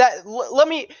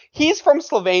he's from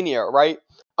Slovenia, right?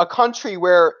 A country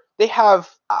where they have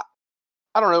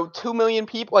I don't know, 2 million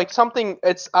people, I think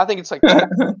it's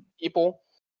 2 people.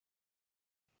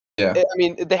 Yeah. I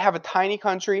mean, they have a tiny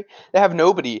country. They have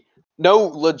no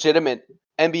legitimate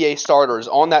NBA starters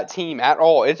on that team at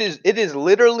all. It is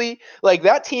literally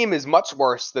that team is much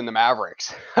worse than the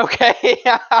Mavericks. Okay.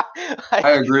 I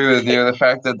agree with you. The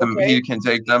fact that he can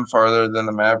take them farther than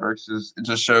the Mavericks it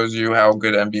just shows you how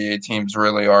good NBA teams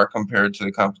really are compared to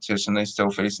the competition they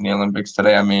still face in the Olympics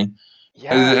today. I mean,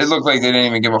 it looked like they didn't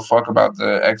even give a fuck about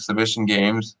the exhibition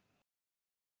games.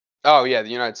 Oh yeah, the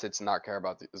United States does not care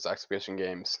about these exhibition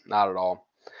games, not at all.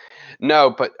 No,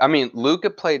 but I mean, Luka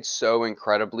played so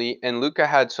incredibly, and Luka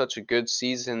had such a good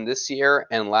season this year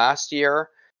and last year,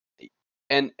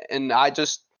 and I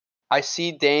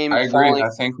see Dame. I agree. I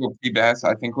think we'll be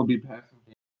passing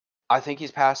I think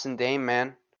he's passing Dame,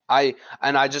 man. I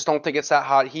just don't think it's that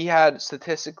hot. He had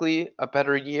statistically a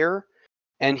better year,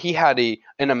 and he had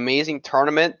an amazing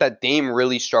tournament that Dame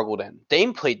really struggled in.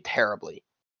 Dame played terribly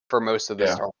for most of this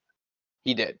tournament.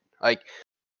 He did. Like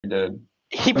He did.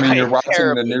 he I mean, you're played watching the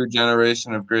terribly. new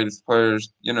generation of greatest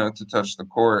players, to touch the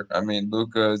court. I mean,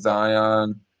 Luka,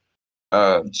 Zion,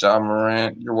 Ja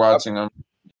Morant. You're Yep. watching them,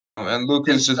 and And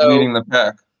Luka's just so leading the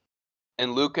pack.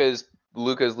 and Luka's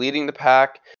leading the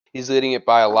pack. He's leading it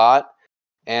by a lot.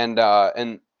 And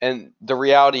the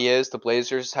reality is the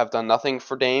Blazers have done nothing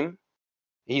for Dame.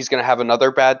 He's gonna have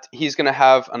another bad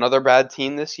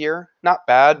team this year. Not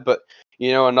bad, but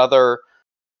another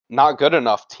not good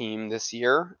enough team this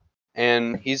year.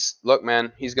 And look,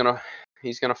 man, he's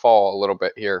gonna fall a little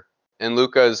bit here. And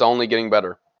Luka is only getting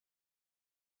better.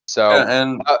 So Yeah,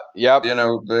 and yep.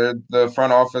 the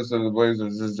front office of the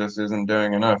Blazers isn't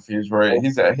doing enough. He's right.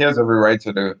 He has every right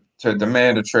to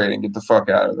demand a trade and get the fuck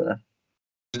out of there.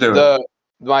 Just do it.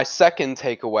 My second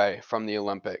takeaway from the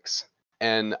Olympics,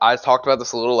 and I talked about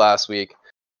this a little last week,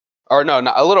 or no,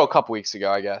 not a little, a couple weeks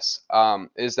ago, I guess.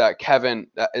 Is that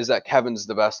Kevin's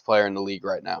the best player in the league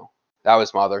right now? That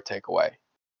was my other takeaway.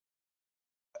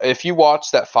 If you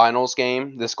watch that finals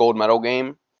game, this gold medal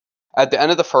game, at the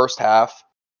end of the first half,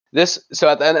 at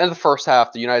the end of the first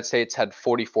half, the United States had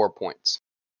 44 points.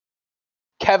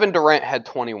 Kevin Durant had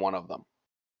 21 of them.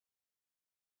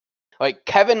 Like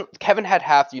Kevin had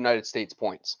half the United States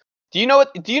points. Do you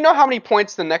know how many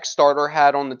points the next starter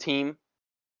had on the team?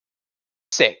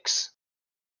 6.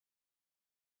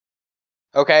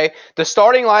 Okay? The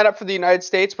starting lineup for the United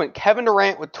States went Kevin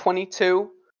Durant with 22.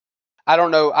 I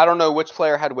don't know which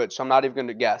player had which, so I'm not even going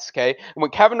to guess, okay? It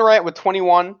went Kevin Durant with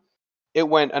 21. It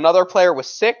went another player with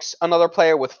 6, another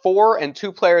player with 4, and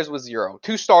 2 players with 0.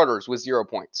 2 starters with 0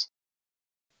 points.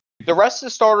 The rest of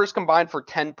the starters combined for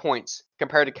 10 points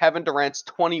compared to Kevin Durant's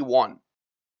 21.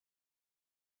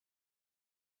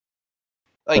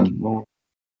 Like,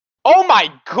 oh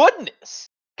my goodness!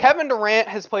 Kevin Durant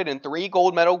has played in 3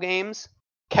 gold medal games.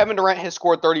 Kevin Durant has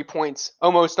scored 30 points,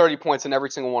 almost 30 points in every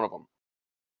single one of them.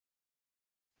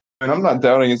 And I'm not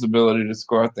doubting his ability to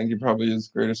score. I think he probably is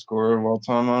the greatest scorer of all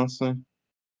time, honestly.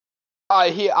 I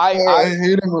hate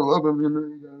him or love him,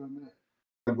 you gotta admit.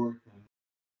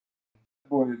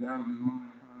 Boy is out of his mind.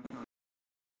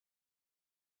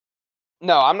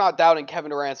 No, I'm not doubting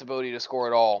Kevin Durant's ability to score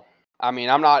at all. I mean,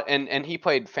 I'm not, and he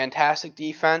played fantastic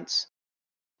defense.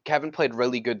 Kevin played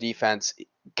really good defense.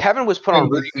 Kevin was put on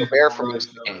Rudy Gobert for most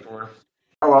of the game.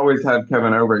 I've always had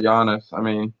Kevin over Giannis. I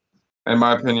mean, in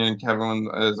my opinion, Kevin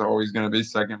is always going to be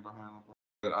second behind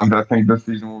LeBron. But I think this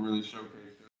season will really showcase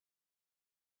it.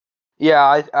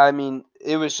 Yeah, I mean,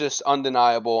 it was just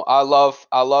undeniable. I love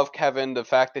Kevin. The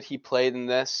fact that he played in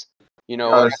this, like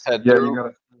I said, you got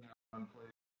to.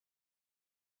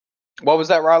 What was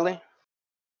that, Riley?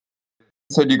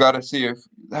 Said you got to see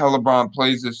how LeBron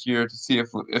plays this year to see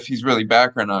if he's really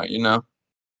back or not.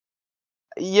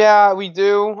 Yeah, we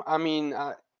do. I mean,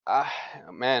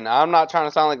 man, I'm not trying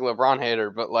to sound like a LeBron hater,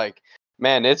 but like,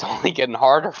 man, it's only getting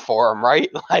harder for him,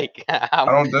 right? Like, I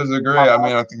don't disagree. I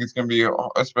mean, I think it's going to be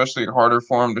especially harder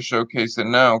for him to showcase it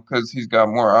now because he's got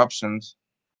more options.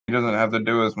 He doesn't have to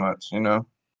do as much. And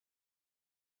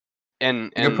you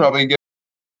could probably get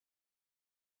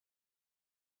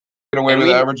away with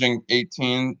averaging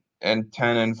 18 and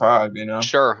 10 and 5.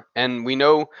 Sure. And we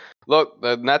know, look,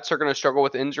 the Nets are going to struggle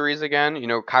with injuries again.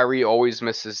 Kyrie always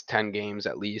misses 10 games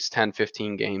at least, 10,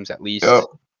 15 games at least. Yep.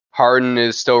 Harden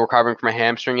is still recovering from a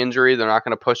hamstring injury. They're not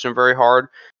going to push him very hard.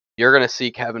 You're going to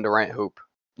see Kevin Durant hoop.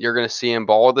 You're going to see him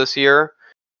ball this year.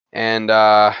 And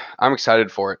I'm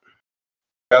excited for it.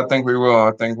 I think we will.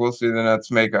 I think we'll see the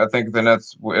Nets make. I think the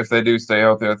Nets, if they do stay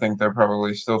healthy, I think they're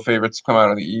probably still favorites to come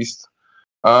out of the East.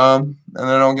 And then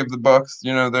I'll give the Bucks,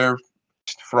 their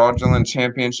fraudulent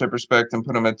championship respect and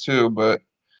put them at 2. But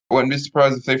I wouldn't be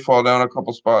surprised if they fall down a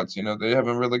couple spots. They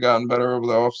haven't really gotten better over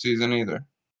the offseason either.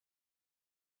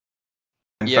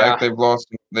 In fact, they've lost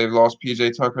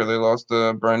PJ Tucker, they lost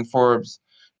Brent Forbes,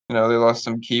 they lost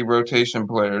some key rotation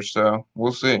players. So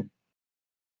we'll see.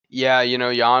 Yeah,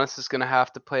 Giannis is gonna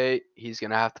have to play. He's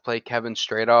gonna have to play Kevin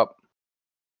straight up.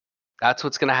 That's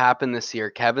what's gonna happen this year.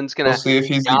 Kevin's gonna. We'll see if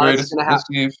he's the greatest. We'll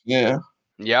see if, yeah.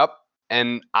 Yep.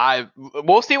 And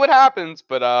we'll see what happens,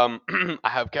 but I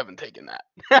have Kevin taking that.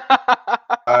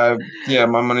 Yeah,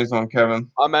 my money's on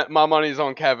Kevin. My money's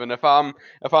on Kevin. If I'm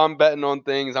betting on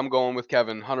things, I'm going with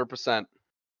Kevin, 100%.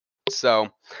 So,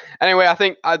 anyway, I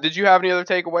think did you have any other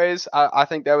takeaways? I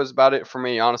think that was about it for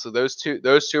me, honestly. Those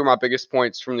two are my biggest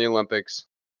points from the Olympics.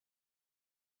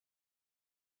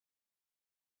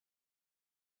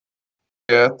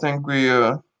 Yeah, I think we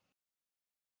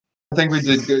I think we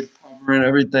did good covering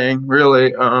everything.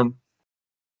 Really, I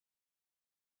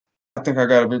think I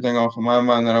got everything off of my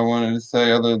mind that I wanted to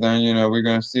say. Other than we're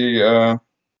gonna see.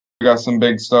 We got some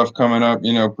big stuff coming up.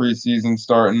 Preseason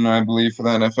starting, I believe, for the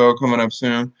NFL coming up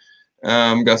soon.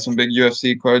 Got some big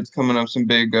UFC cards coming up. Some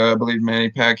big, I believe, Manny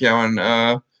Pacquiao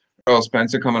and Earl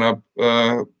Spencer coming up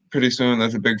pretty soon.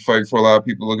 That's a big fight for a lot of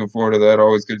people. Looking forward to that.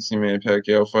 Always good to see Manny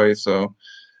Pacquiao fight. So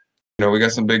we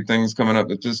got some big things coming up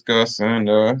to discuss, and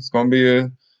it's gonna be a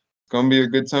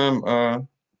good time in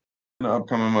the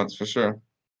upcoming months for sure.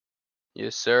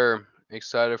 Yes, sir.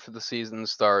 Excited for the season to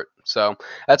start. So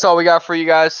that's all we got for you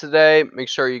guys today. Make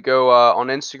sure you go on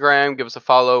Instagram, give us a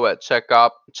follow at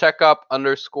checkup_pod.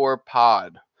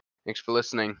 Thanks for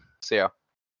listening. See ya.